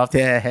 sometimes they laughed,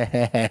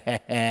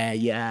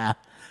 yeah.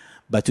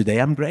 But today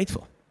I'm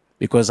grateful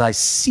because I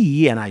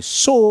see and I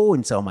saw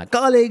in some of my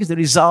colleagues the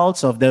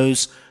results of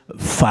those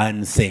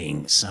fun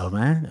things. Oh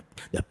man,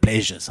 the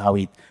pleasures, how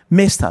it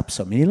messed up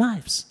so many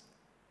lives.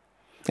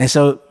 And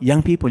so,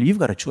 young people, you've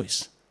got a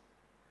choice.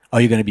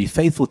 Are you going to be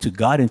faithful to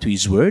God and to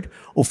His Word,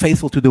 or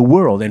faithful to the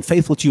world and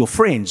faithful to your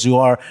friends who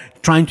are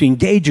trying to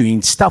engage you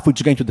in stuff which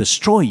is going to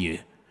destroy you?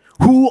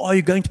 Who are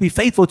you going to be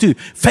faithful to?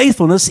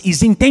 Faithfulness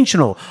is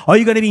intentional. Are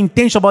you going to be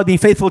intentional about being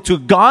faithful to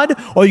God,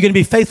 or are you going to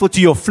be faithful to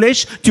your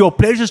flesh, to your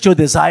pleasures, to your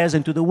desires,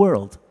 and to the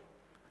world?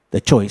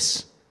 The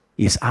choice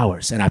is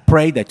ours. And I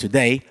pray that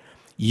today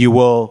you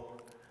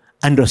will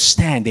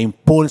understand the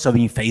importance of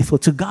being faithful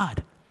to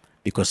God,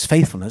 because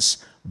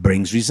faithfulness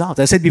brings results.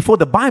 I said before,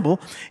 the Bible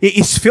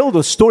is filled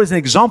with stories and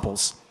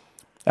examples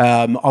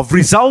of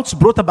results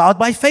brought about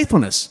by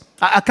faithfulness.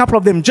 A couple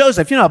of them,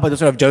 Joseph, you know about the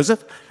story of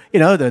Joseph, you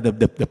know,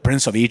 the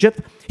prince of Egypt.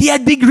 He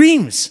had big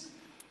dreams.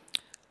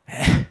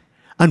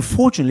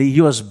 Unfortunately,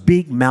 he was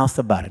big-mouthed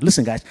about it.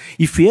 Listen, guys,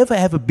 if you ever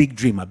have a big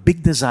dream, a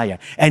big desire,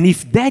 and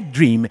if that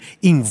dream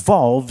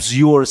involves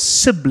your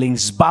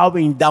siblings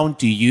bowing down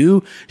to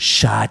you,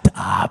 shut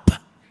up.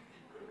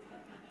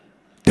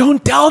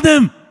 Don't tell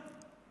them.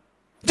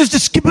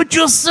 Just keep it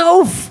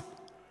yourself.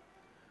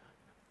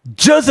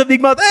 Joseph,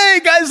 big mouth, hey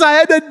guys, I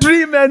had a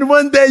dream, and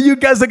one day you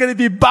guys are going to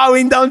be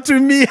bowing down to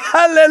me.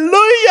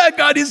 Hallelujah,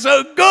 God is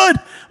so good.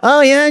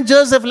 Oh yeah,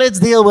 Joseph, let's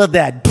deal with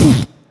that.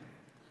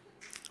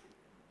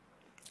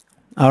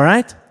 All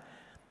right?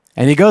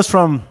 And he goes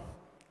from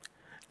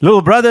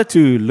little brother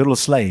to little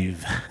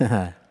slave.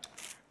 And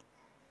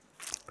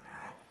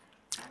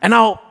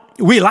now,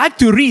 we like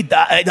to read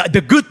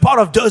the good part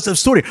of Joseph's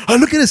story. Oh,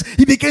 look at this.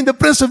 He became the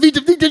prince of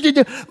Egypt.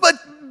 But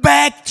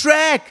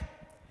backtrack.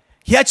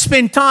 He had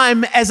spent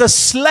time as a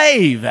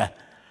slave.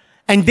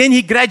 And then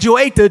he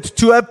graduated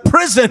to a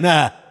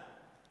prisoner.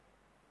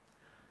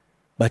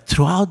 But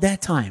throughout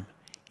that time,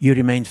 he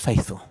remained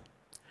faithful.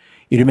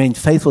 He remained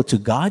faithful to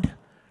God,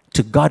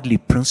 to godly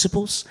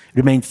principles,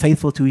 remained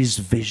faithful to his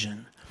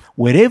vision.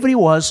 Wherever he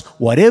was,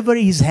 whatever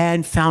his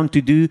hand found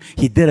to do,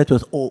 he did it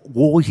with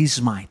all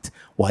his might.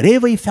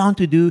 Whatever he found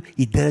to do,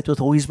 he did it with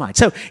all his might.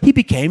 So he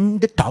became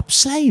the top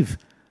slave,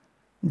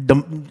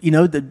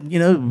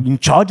 in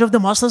charge of the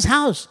master's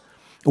house.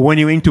 When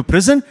he went to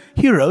prison,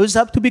 he rose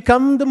up to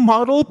become the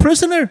model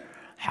prisoner,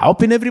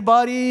 helping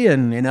everybody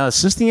and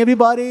assisting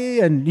everybody,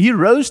 and he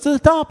rose to the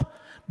top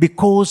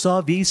because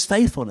of his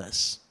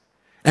faithfulness.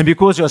 And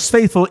because he was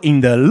faithful in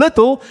the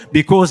little,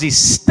 because he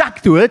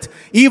stuck to it,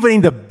 even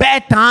in the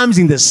bad times,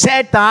 in the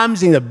sad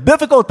times, in the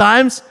difficult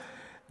times,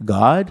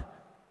 God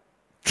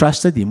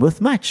trusted him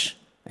with much.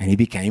 And he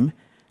became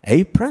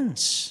a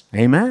prince.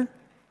 Amen?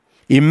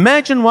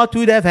 Imagine what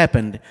would have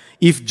happened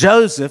if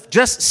Joseph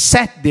just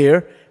sat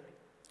there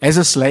as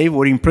a slave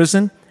or in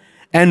prison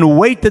and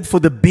waited for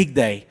the big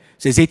day.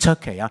 Says, it's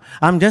okay.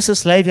 I'm just a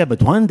slave here,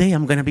 but one day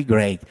I'm going to be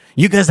great.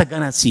 You guys are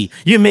going to see.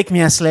 You make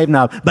me a slave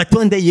now, but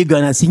one day you're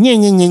going to see.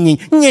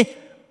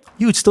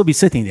 You would still be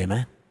sitting there,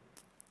 man.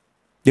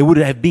 There would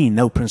have been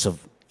no prince of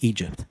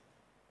Egypt.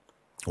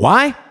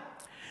 Why?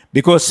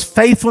 Because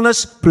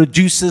faithfulness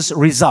produces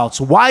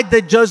results. Why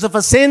did Joseph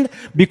ascend?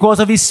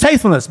 Because of his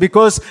faithfulness.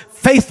 Because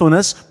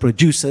faithfulness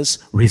produces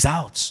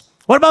results.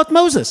 What about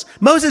Moses?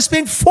 Moses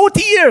spent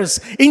 40 years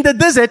in the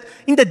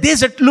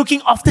desert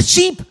looking after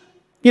sheep.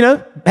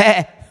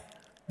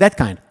 That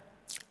kind.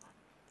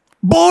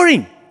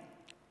 Boring.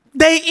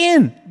 Day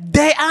in,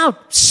 day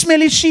out.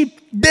 Smelly sheep.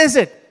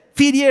 Desert.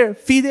 Feed here,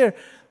 feed there.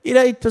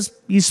 It was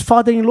his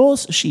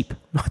father-in-law's sheep,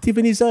 not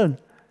even his own.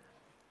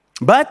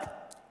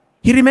 But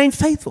he remained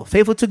faithful.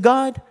 Faithful to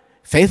God,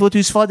 faithful to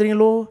his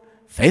father-in-law,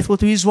 faithful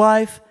to his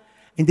wife.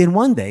 And then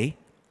one day,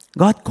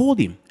 God called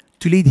him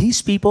to lead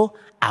his people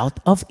out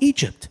of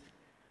Egypt,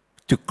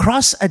 to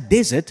cross a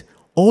desert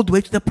all the way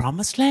to the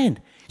promised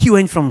land. He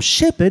went from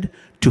shepherd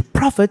to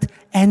prophet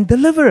and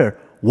deliverer.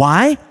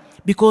 Why?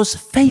 Because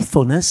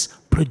faithfulness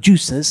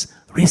produces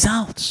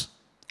results.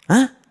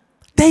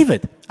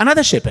 David,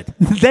 another shepherd.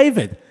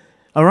 David,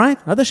 all right?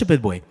 Another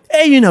shepherd boy.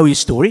 Hey, you know his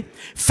story.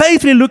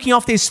 Faithfully looking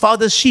after his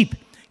father's sheep,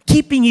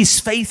 keeping his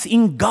faith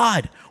in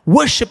God,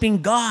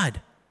 worshiping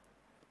God,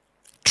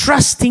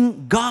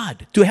 trusting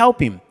God to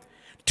help him,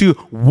 to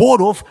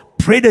ward off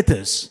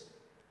predators.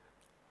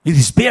 With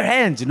his bare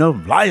hands,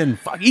 lion,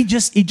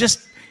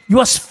 he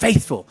was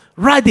faithful,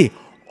 right there,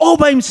 all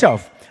by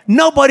himself.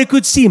 Nobody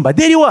could see him, but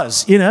there he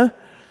was,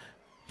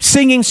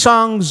 singing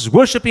songs,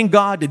 worshiping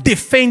God,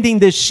 defending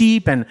the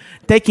sheep, and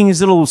taking his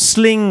little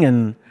sling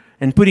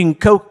and putting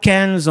Coke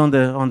cans on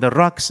the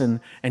rocks and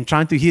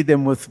trying to hit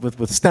them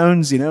with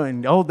stones,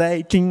 and all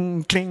day,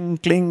 cling, cling,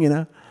 cling,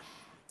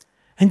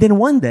 And then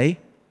one day,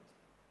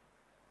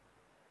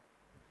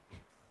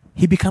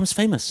 he becomes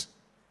famous.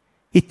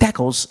 He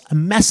tackles a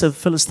massive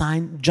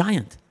Philistine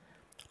giant.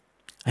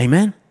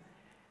 Amen?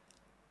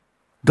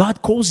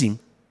 God calls him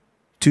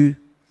to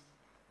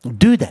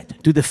do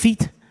that, to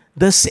defeat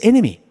this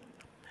enemy.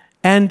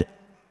 And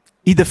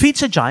he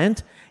defeats a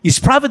giant. His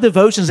private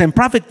devotions and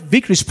private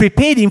victories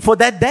prepared him for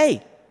that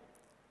day.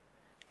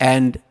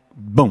 And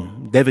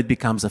boom, David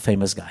becomes a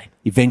famous guy,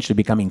 eventually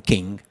becoming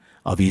king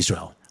of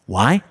Israel.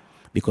 Why?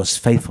 Because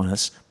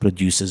faithfulness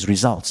produces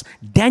results.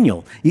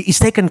 Daniel is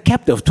taken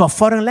captive to a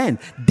foreign land.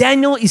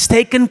 Daniel is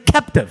taken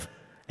captive.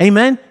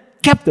 Amen?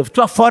 Captive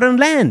to a foreign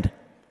land.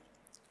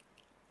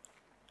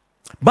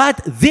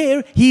 But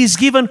there he is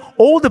given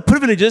all the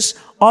privileges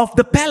of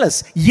the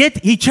palace.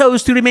 Yet he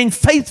chose to remain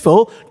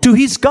faithful to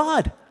his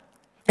God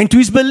and to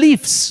his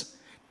beliefs.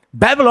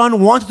 Babylon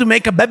wanted to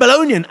make a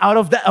Babylonian out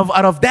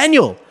of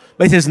Daniel.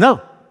 But he says,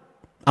 no,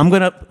 I'm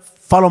going to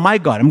follow my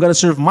God. I'm going to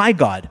serve my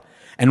God.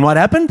 And what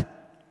happened?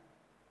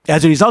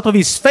 As a result of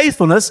his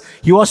faithfulness,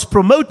 he was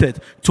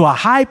promoted to a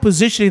high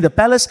position in the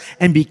palace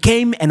and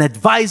became an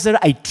advisor,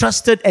 a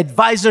trusted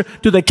advisor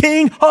to the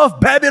king of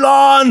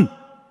Babylon.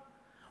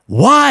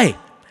 Why?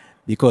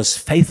 Because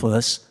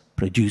faithfulness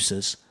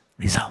produces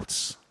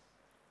results.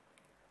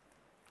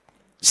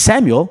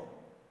 Samuel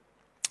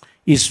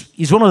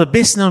is one of the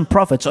best known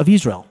prophets of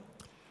Israel.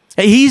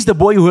 He's the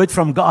boy who heard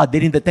from God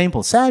there in the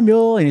temple.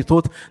 Samuel, and he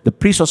thought the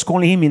priest was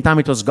calling him. In time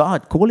it was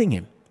God calling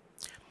him.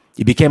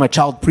 He became a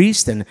child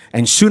priest and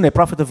soon a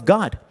prophet of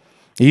God.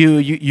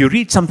 You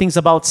read some things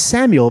about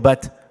Samuel,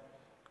 but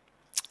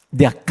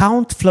the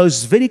account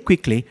flows very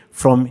quickly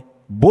from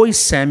boy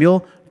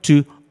Samuel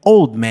to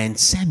old man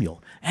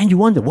Samuel. And you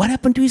wonder, what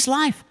happened to his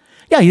life?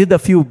 Yeah, he did a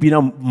few,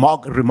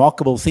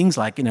 remarkable things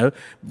like,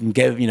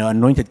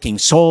 anointed King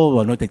Saul,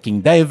 anointed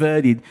King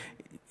David,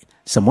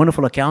 some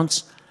wonderful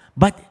accounts.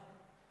 But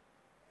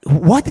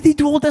what did he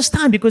do all this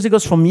time? Because he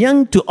goes from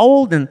young to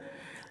old.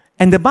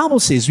 And the Bible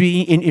says,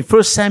 in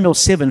 1 Samuel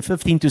 7,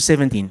 15 to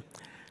 17,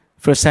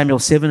 1 Samuel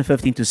 7,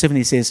 15 to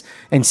 17, it says,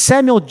 and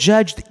Samuel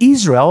judged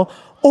Israel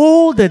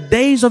all the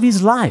days of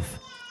his life,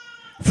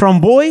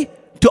 from boy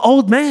to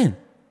old man.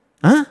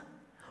 Huh?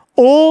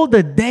 All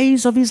the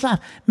days of his life.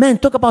 Man,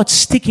 talk about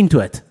sticking to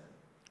it.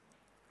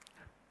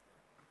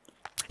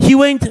 He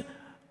went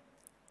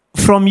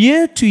from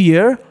year to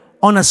year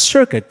on a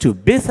circuit to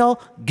Bethel,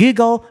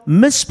 Gilgal,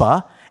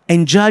 Mizpah,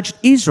 and judged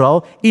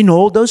Israel in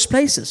all those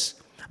places.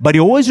 But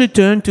he always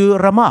returned to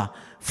Ramah,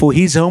 for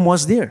his home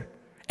was there.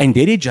 And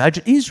there he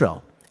judged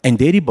Israel. And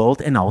there he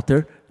built an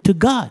altar to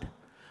God.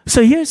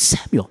 So here's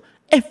Samuel,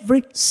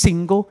 every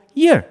single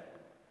year.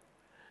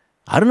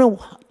 I don't know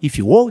if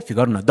he walked, if he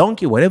got on a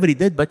donkey, whatever he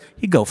did, but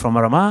he go from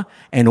Ramah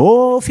and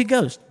off he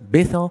goes.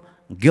 Bethel,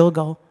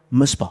 Gilgal,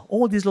 Mizpah,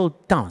 all these little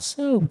towns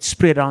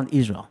spread around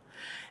Israel.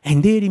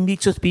 And there he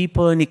meets with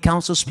people and he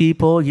counsels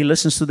people. He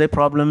listens to their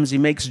problems. He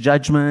makes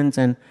judgments.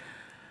 And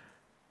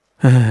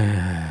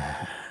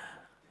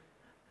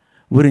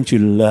wouldn't you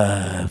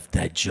love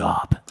that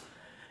job?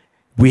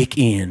 Week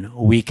in,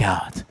 week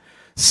out.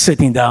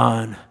 Sitting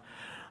down.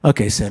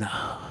 Okay, so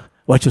now,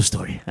 what's your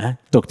story? Huh?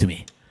 Talk to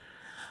me.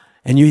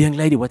 And you, young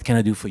lady, what can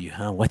I do for you?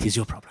 Huh? What is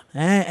your problem?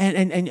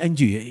 And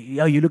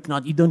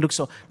you don't look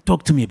so.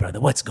 Talk to me, brother.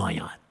 What's going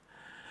on?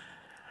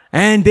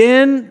 And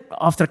then,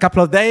 after a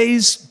couple of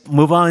days,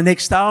 move on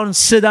next town,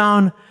 sit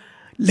down.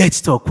 Let's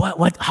talk.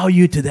 How are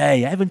you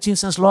today? I haven't seen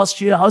since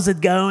last year. How's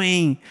it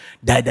going?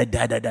 Da.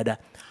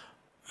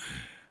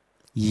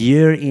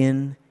 Year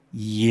in,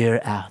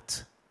 year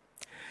out.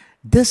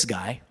 This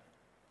guy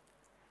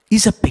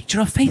is a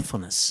picture of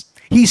faithfulness.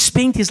 He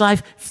spent his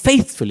life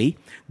faithfully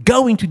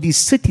going to these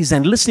cities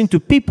and listening to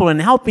people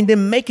and helping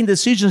them, making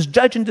decisions,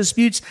 judging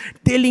disputes,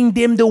 telling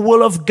them the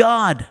will of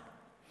God.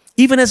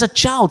 Even as a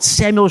child,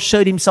 Samuel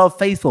showed himself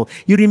faithful.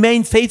 He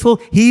remained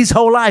faithful his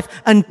whole life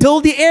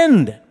until the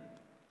end.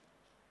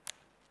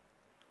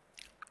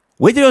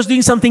 Whether he was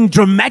doing something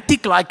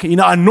dramatic like,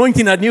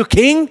 anointing a new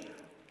king,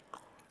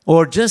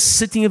 or just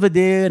sitting over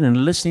there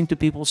and listening to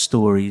people's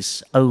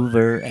stories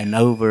over and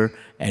over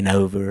and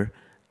over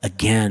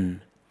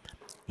again.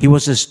 He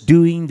was just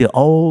doing the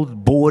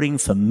old, boring,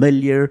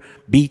 familiar,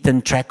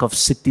 beaten track of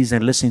cities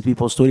and listening to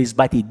people's stories,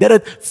 but he did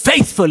it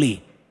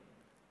faithfully.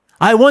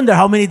 I wonder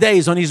how many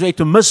days on his way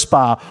to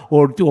Mizpah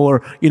or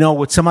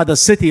with some other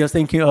city, he was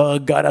thinking, oh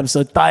God, I'm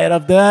so tired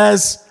of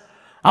this.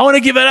 I want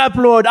to give it up,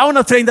 Lord. I want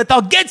to train that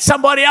out. Get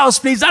somebody else,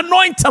 please.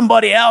 Anoint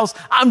somebody else.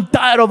 I'm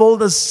tired of all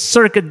this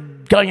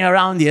circuit going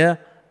around here.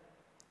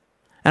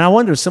 And I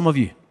wonder, some of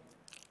you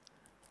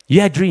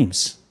had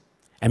dreams.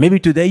 And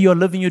maybe today you're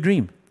living your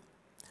dream.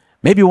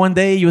 Maybe one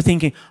day you're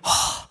thinking,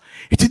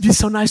 it would be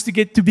so nice to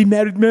get to be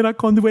married. Man, I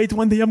can't wait.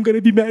 One day I'm going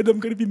to be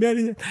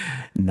married.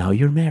 Now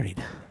you're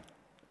married.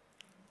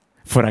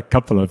 For a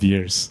couple of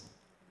years.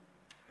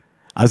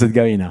 How's it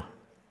going now?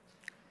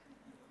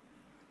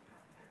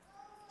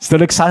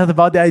 Still excited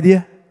about the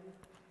idea?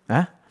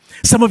 Huh?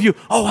 Some of you,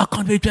 I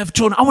can't wait to have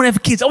children. I want to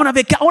have kids. I want to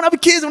have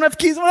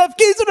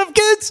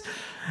kids.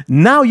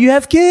 Now you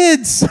have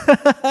kids.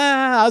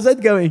 How's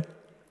that going?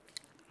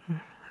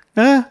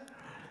 Huh?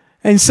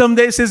 And some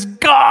day says,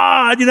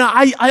 God,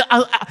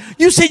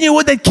 you said you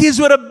would that kids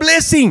were a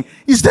blessing.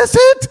 Is that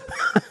it?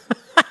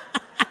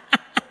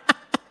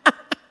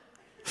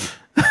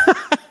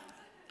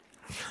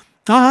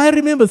 I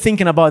remember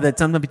thinking about that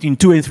sometime between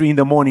 2 and 3 in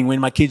the morning when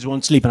my kids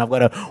won't sleep and I've got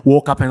to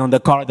walk up and on the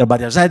corridor.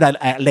 But as I said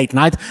at late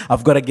night,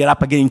 I've got to get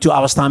up again in 2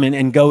 hours' time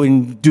and go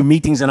and do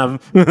meetings and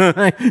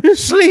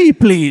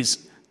sleep,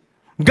 please.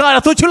 God, I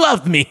thought you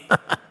loved me.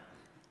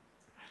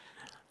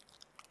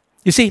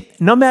 You see,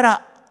 no matter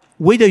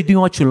whether you're doing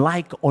what you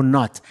like or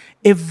not,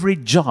 every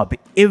job,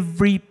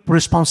 every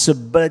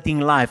responsibility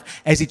in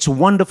life has its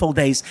wonderful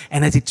days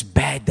and has its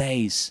bad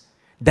days.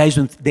 Days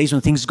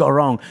when things go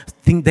wrong.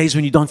 Days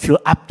when you don't feel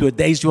up to it.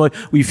 Days where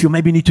you feel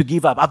maybe you need to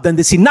give up. I've done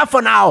this enough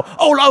for now.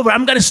 All over.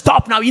 I'm going to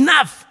stop now.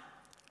 Enough.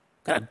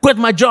 I'm going to quit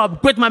my job,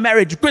 quit my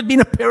marriage, quit being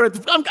a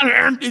parent. I'm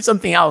going to do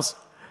something else.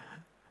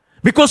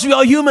 Because we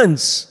are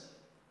humans.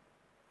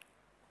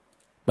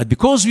 But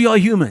because we are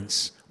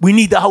humans, We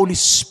need the Holy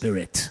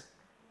Spirit.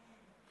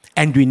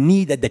 And we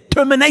need a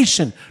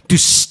determination to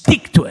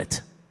stick to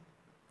it.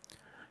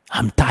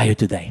 I'm tired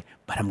today,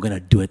 but I'm going to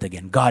do it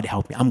again. God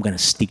help me. I'm going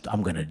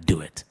to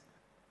do it.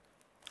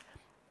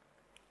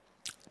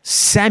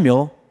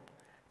 Samuel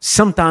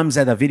sometimes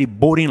had a very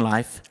boring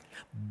life,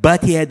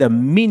 but he had a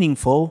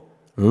meaningful,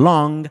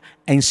 long,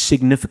 and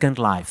significant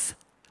life.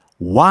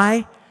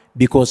 Why?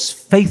 Because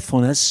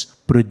faithfulness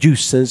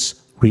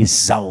produces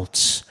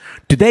results.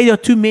 Today, there are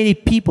too many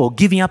people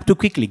giving up too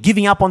quickly,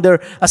 giving up on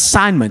their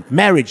assignment,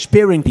 marriage,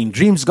 parenting,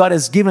 dreams God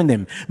has given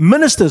them.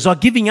 Ministers are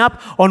giving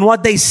up on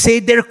what they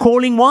said their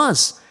calling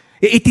was.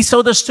 It is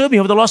so disturbing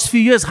over the last few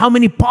years how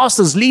many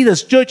pastors,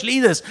 leaders, church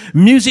leaders,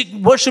 music,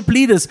 worship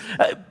leaders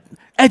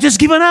have just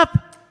given up.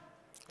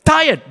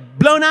 Tired,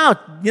 blown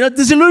out,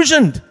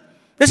 disillusioned.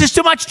 This is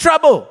too much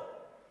trouble.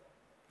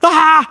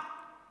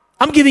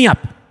 I'm giving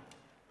up.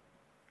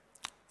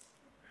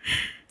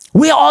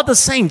 Where are the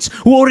saints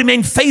who will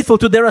remain faithful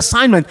to their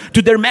assignment,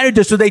 to their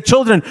marriages, to their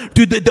children,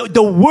 to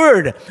the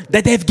word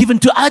that they have given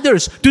to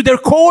others, to their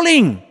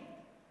calling?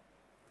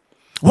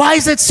 Why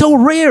is it so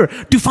rare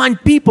to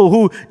find people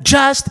who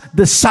just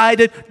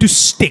decided to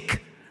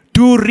stick,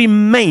 to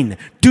remain,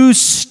 to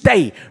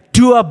stay,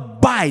 to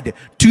abide,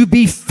 to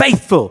be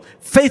faithful?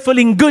 Faithful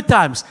in good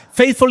times,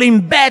 faithful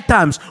in bad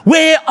times.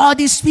 Where are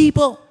these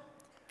people?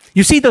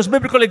 You see those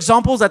biblical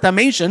examples that I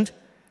mentioned?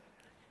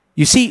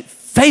 You see,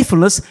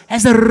 faithfulness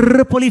has a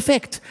ripple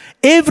effect.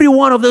 Every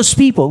one of those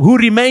people who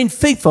remained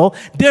faithful,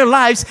 their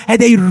lives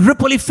had a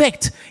ripple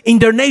effect in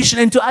their nation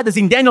and to others.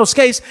 In Daniel's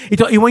case,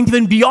 it went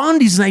even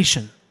beyond his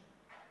nation.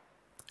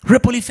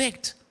 Ripple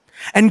effect.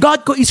 And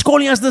God is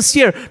calling us this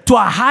year to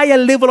a higher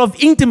level of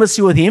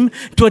intimacy with Him,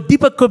 to a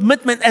deeper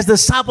commitment as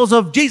disciples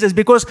of Jesus,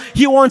 because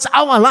He wants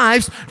our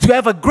lives to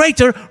have a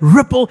greater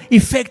ripple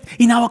effect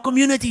in our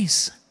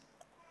communities.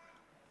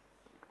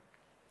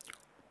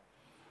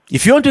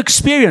 If you want to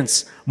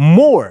experience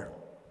more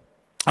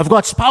of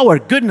God's power,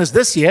 goodness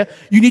this year,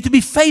 you need to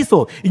be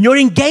faithful in your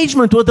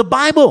engagement with the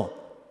Bible,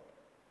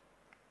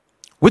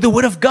 with the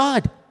Word of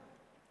God.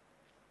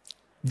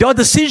 There are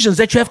decisions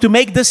that you have to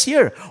make this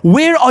year.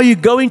 Where are you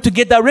going to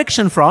get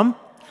direction from?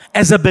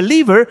 As a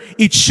believer,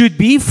 it should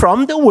be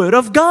from the Word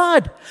of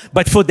God.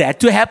 But for that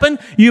to happen,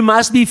 you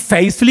must be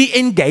faithfully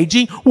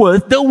engaging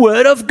with the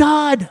Word of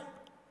God.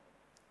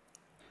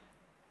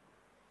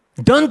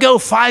 Don't go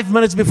 5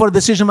 minutes before a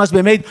decision must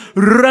be made,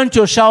 run to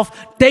your shelf,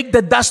 take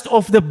the dust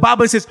off the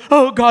Bible and says,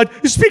 oh God,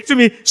 speak to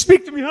me,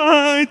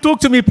 talk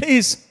to me,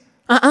 please.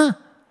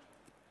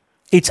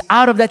 It's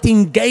out of that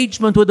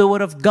engagement with the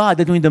Word of God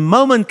that when the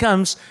moment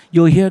comes,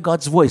 you'll hear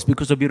God's voice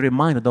because you'll be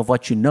reminded of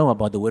what you know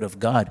about the Word of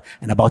God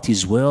and about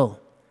His will.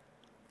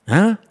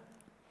 There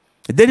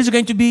is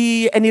going to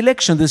be an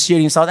election this year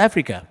in South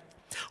Africa.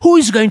 Who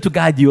is going to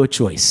guide your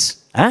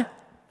choice?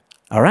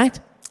 All right?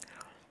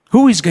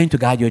 Who is going to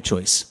guide your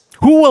choice?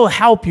 Who will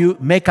help you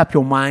make up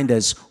your mind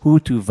as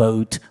who to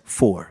vote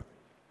for?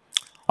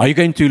 Are you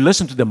going to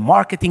listen to the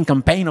marketing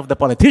campaign of the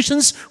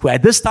politicians who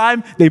at this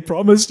time, they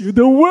promised you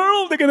the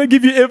world, they're going to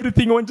give you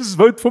everything, just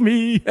vote for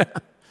me?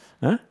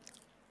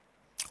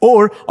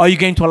 Or are you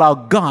going to allow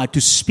God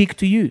to speak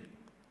to you?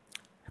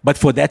 But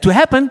for that to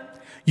happen,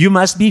 you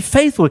must be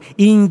faithful,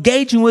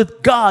 engaging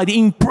with God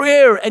in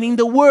prayer and in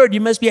the Word.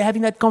 You must be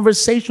having that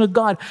conversation with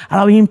God,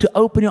 allowing Him to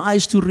open your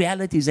eyes to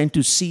realities and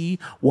to see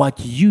what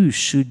you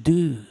should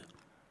do.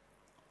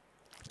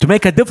 To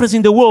make a difference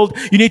in the world,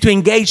 you need to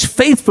engage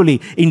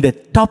faithfully in the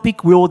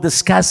topic we will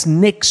discuss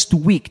next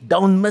week.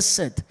 Don't miss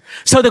it.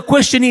 So the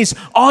question is,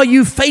 are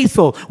you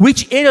faithful?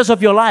 Which areas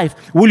of your life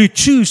will you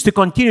choose to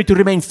continue to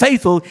remain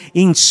faithful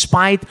in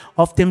spite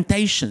of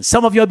temptation?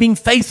 Some of you are being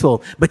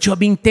faithful, but you're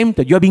being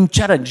tempted. You're being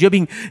challenged. You're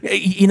being,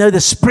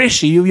 this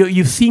pressure.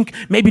 You think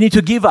maybe you need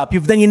to give up.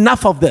 You've done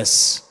enough of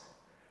this.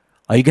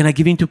 Are you going to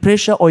give in to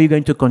pressure or are you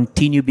going to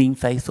continue being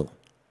faithful?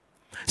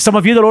 Some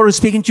of you, the Lord is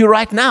speaking to you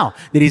right now.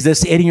 There is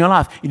this area in your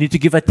life. You need to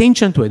give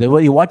attention to it.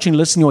 Whether you're watching,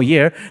 listening, or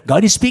here,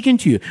 God is speaking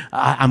to you.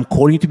 I'm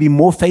calling you to be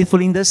more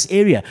faithful in this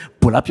area.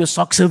 Pull up your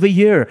socks over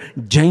here.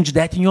 Change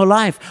that in your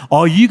life.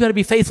 Are you going to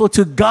be faithful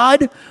to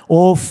God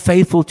or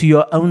faithful to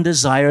your own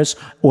desires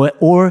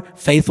or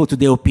faithful to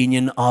the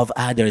opinion of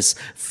others?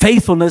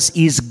 Faithfulness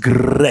is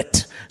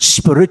grit.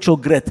 Spiritual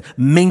grit,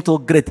 mental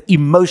grit,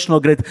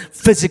 emotional grit,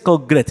 physical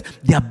grit.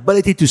 The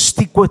ability to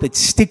stick with it,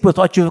 stick with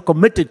what you've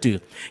committed to.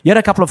 Here are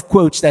a couple of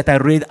quotes that I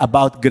read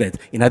about grit.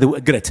 In other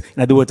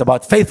words,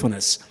 about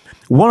faithfulness.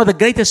 One of the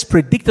greatest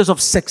predictors of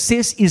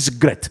success is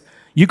grit.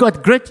 You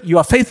got grit, you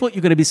are faithful,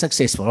 you're going to be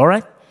successful, all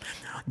right?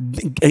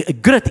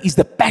 Grit is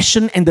the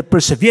passion and the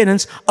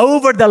perseverance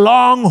over the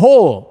long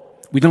haul.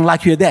 We don't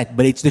like to hear that,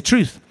 but it's the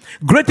truth.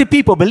 Gritty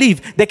people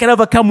believe they can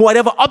overcome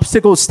whatever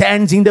obstacle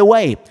stands in their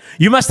way.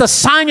 You must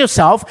assign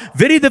yourself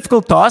very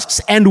difficult tasks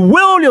and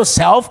will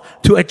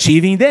yourself to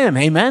achieving them.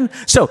 Amen.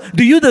 So,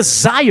 do you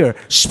desire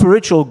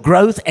spiritual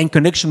growth and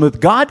connection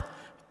with God?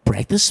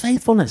 Practice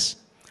faithfulness.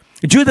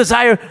 Do you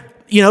desire,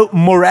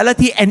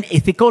 morality and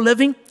ethical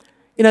living?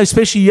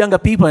 Especially younger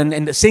people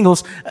and the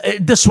singles.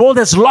 This world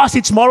has lost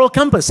its moral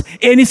compass.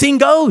 Anything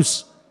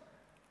goes.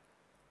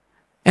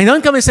 And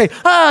don't come and say,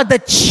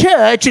 the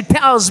church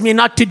tells me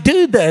not to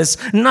do this,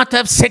 not to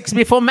have sex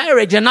before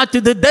marriage, and not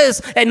to do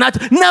this, and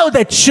not. No,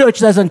 the church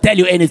doesn't tell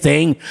you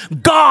anything.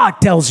 God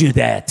tells you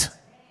that.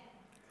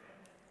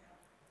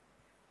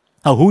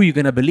 Now, who are you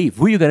going to believe?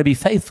 Who are you going to be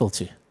faithful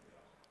to?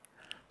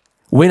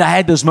 When I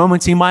had those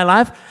moments in my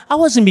life, I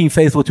wasn't being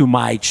faithful to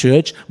my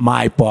church,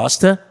 my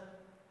pastor.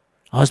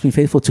 I was being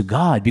faithful to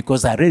God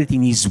because I read it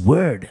in His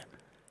Word.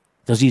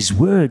 There's His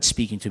Word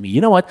speaking to me.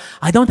 You know what?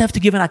 I don't have to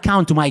give an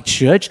account to my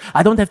church.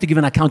 I don't have to give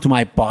an account to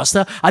my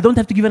pastor. I don't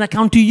have to give an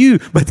account to you.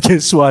 But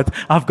guess what?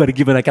 I've got to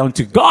give an account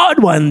to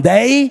God one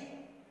day.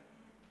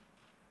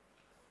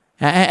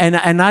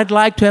 And I'd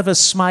like to have a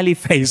smiley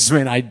face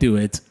when I do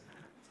it.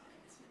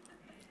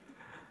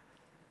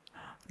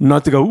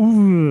 Not to go,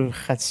 ooh,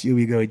 here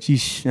we go.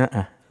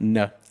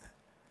 No.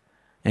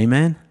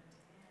 Amen?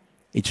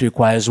 It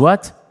requires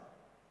what?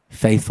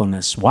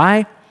 Faithfulness.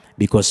 Why?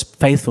 Because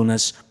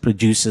faithfulness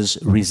produces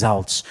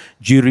results.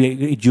 Do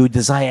you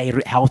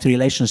desire healthy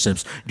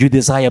relationships? Do you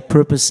desire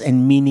purpose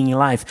and meaning in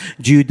life?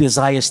 Do you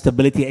desire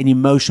stability and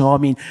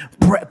emotional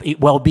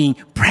well-being?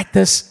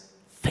 Practice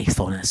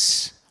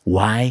faithfulness.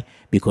 Why?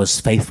 Because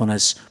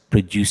faithfulness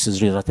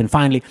produces results. And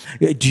finally,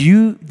 do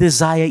you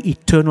desire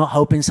eternal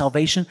hope and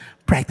salvation?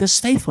 Practice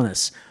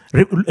faithfulness.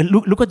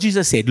 Look what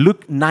Jesus said.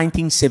 Luke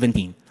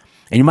 19:17.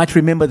 And you might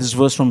remember this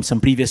verse from some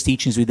previous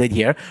teachings we did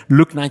here.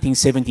 Luke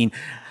 19:17.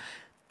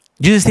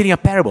 Jesus is telling a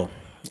parable.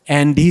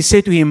 And He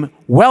said to him,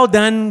 well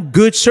done,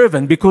 good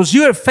servant, because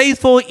you are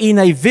faithful in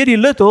a very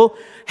little,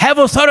 have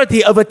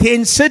authority over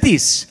 10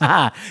 cities.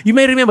 You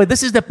may remember,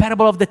 this is the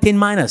parable of the 10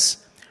 minas.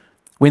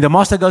 When the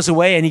master goes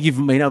away and he gives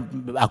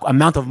an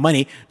amount of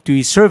money to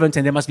his servants,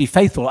 and they must be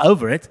faithful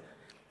over it,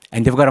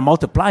 and they've got to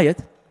multiply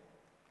it,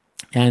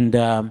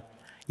 and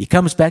he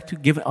comes back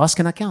to ask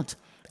an account.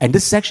 And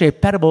this is actually a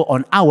parable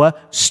on our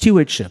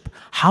stewardship.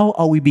 How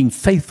are we being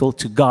faithful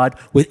to God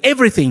with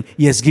everything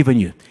He has given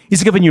you?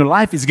 He's given you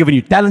life, He's given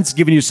you talents, He's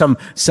given you some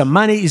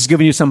money, He's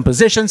given you some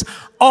positions.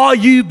 Are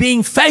you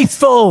being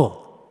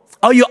faithful?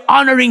 Are you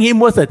honoring Him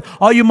with it?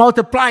 Are you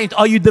multiplying it?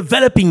 Are you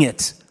developing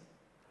it?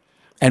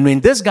 And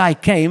when this guy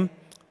came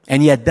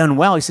and he had done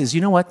well, he says,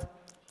 you know what?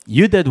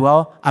 You did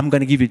well. I'm going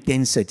to give you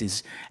 10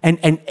 cities.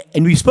 And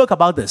we spoke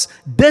about this.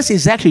 This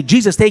is actually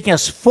Jesus taking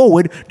us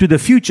forward to the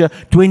future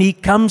to when He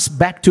comes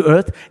back to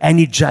earth and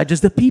He judges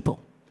the people.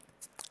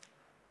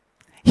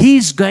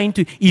 He's going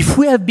to, if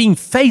we have been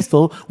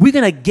faithful, we're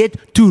going to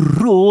get to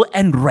rule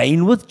and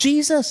reign with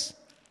Jesus.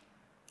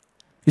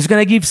 He's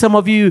going to give some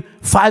of you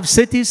 5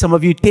 cities, some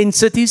of you 10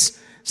 cities,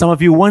 some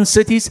of you 1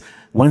 city.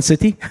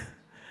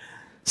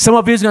 Some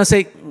of you is going to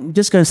say,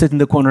 just go and sit in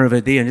the corner of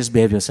a day and just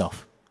behave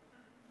yourself.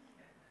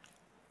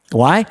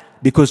 Why?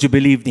 Because you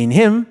believed in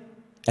Him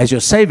as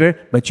your Savior,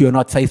 but you are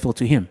not faithful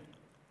to Him.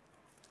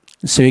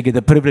 So you get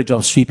the privilege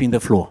of sweeping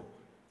the floor.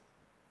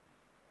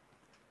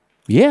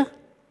 Yeah,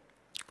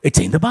 it's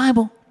in the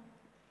Bible.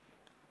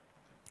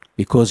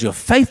 Because your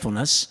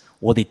faithfulness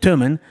will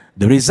determine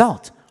the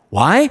result.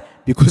 Why?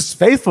 Because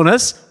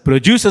faithfulness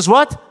produces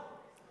what?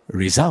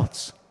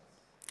 Results.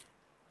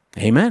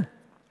 Amen.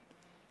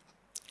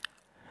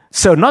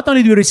 So not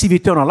only do we receive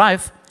eternal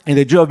life and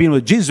the joy of being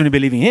with Jesus when we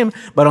believe in Him,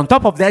 but on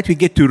top of that, we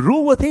get to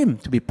rule with Him,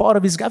 to be part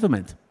of His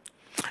government.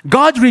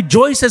 God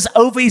rejoices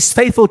over His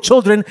faithful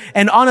children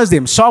and honors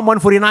them. Psalm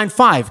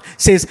 149:5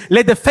 says,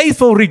 let the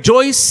faithful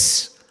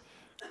rejoice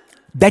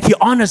that He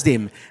honors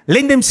them.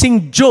 Let them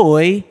sing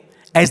joy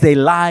as they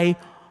lie.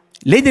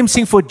 Let them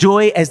sing for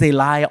joy as they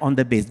lie on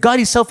the bed. God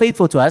is so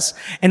faithful to us,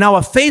 and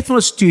our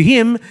faithfulness to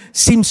Him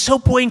seems so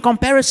poor in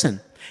comparison.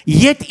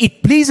 Yet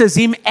it pleases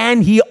Him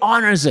and He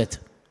honors it.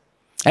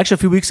 Actually, a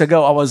few weeks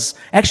ago, I was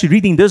actually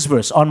reading this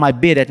verse on my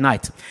bed at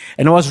night.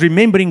 And I was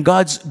remembering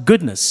God's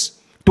goodness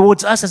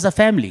towards us as a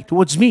family,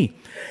 towards me.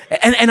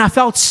 And I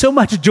felt so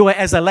much joy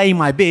as I lay in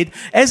my bed.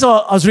 As I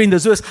was reading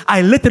this verse,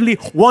 I literally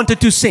wanted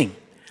to sing.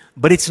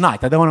 But it's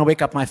night. I don't want to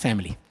wake up my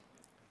family.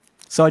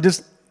 So I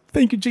just,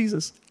 thank you,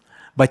 Jesus.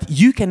 But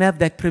you can have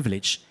that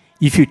privilege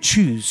if you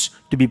choose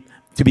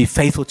to be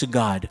faithful to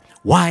God.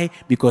 Why?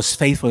 Because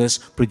faithfulness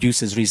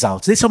produces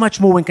results. There's so much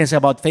more one can say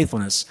about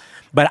faithfulness.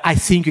 But I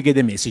think you get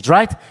the message,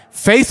 right?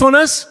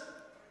 Faithfulness.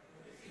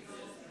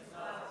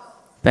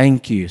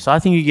 Thank you. So I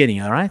think you're getting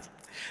it, all right?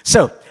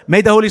 So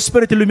may the Holy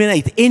Spirit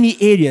illuminate any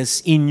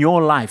areas in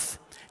your life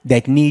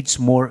that needs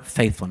more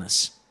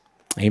faithfulness.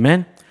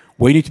 Amen?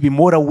 We need to be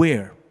more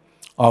aware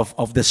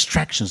of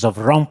distractions, of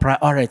wrong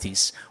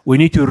priorities. We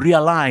need to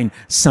realign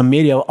some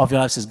area of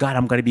your life. Says, God,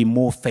 I'm going to be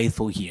more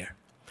faithful here.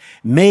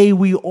 May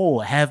we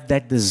all have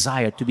that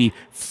desire to be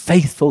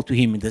faithful to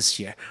Him this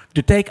year,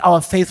 to take our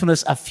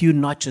faithfulness a few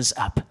notches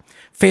up.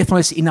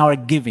 Faithfulness in our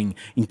giving,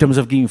 in terms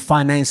of giving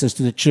finances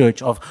to the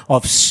church,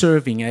 of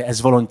serving as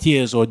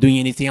volunteers or doing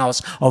anything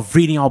else, of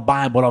reading our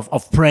Bible,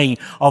 of praying,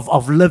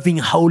 of living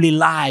holy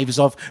lives,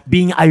 of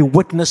being a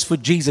witness for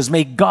Jesus.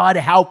 May God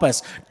help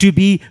us to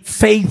be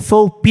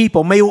faithful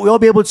people. May we all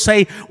be able to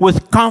say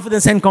with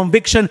confidence and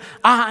conviction,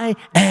 I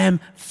am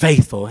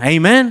faithful.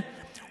 Amen?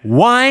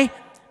 Why?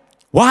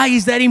 Why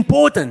is that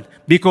important?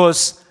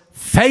 Because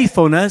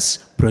faithfulness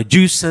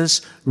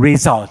produces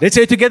result. Let's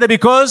say it together,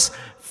 because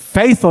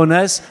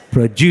faithfulness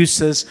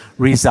produces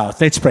results.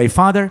 Let's pray.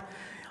 Father,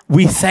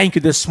 we thank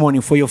you this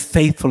morning for your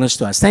faithfulness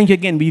to us. Thank you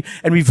again.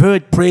 We've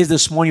heard praise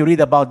this morning. You read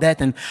about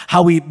that and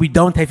how we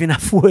don't have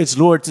enough words,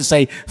 Lord, to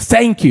say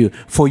thank you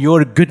for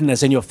your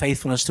goodness and your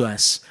faithfulness to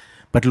us.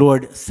 But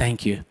Lord,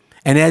 thank you.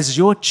 And as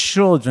your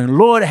children,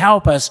 Lord,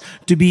 help us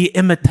to be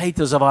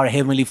imitators of our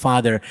Heavenly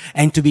Father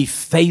and to be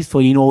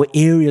faithful in all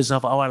areas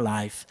of our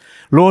life.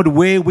 Lord,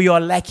 where we are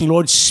lacking,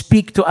 Lord,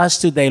 speak to us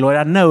today, Lord.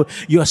 I know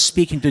you are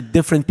speaking to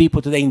different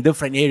people today in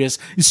different areas.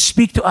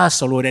 Speak to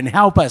us, oh Lord, and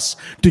help us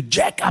to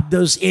jack up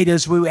those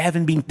areas where we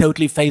haven't been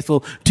totally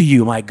faithful to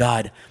you, my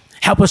God.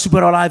 Help us to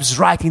put our lives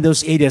right in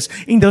those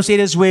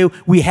areas where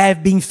we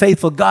have been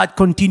faithful. God,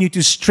 continue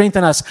to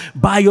strengthen us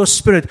by your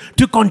Spirit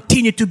to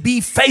continue to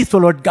be faithful,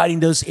 Lord God, in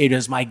those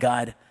areas, my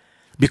God,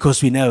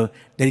 because we know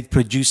that it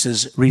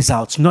produces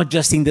results, not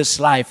just in this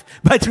life,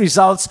 but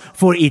results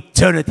for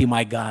eternity,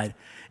 my God.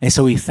 And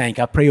so we I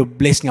pray your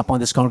blessing upon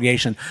this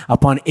congregation,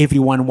 upon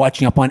everyone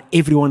watching, upon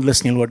everyone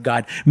listening, Lord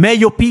God. May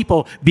your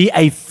people be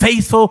a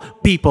faithful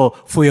people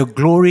for your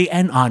glory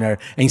and honor.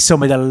 And so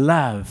may the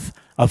love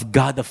of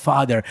God the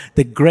Father,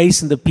 the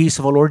grace and the peace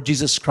of our Lord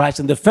Jesus Christ,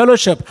 and the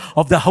fellowship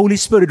of the Holy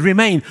Spirit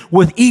remain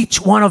with each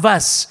one of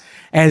us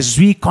as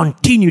we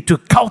continue to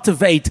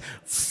cultivate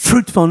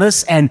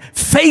fruitfulness and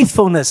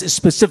faithfulness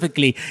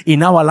specifically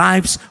in our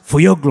lives for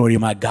your glory,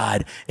 my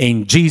God.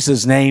 In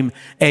Jesus' name,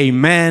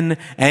 amen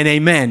and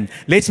amen.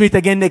 Let's meet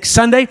again next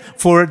Sunday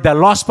for the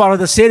last part of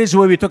the series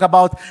where we talk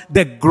about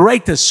the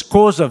greatest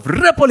cause of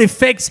ripple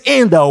effects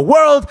in the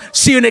world.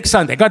 See you next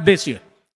Sunday. God bless you.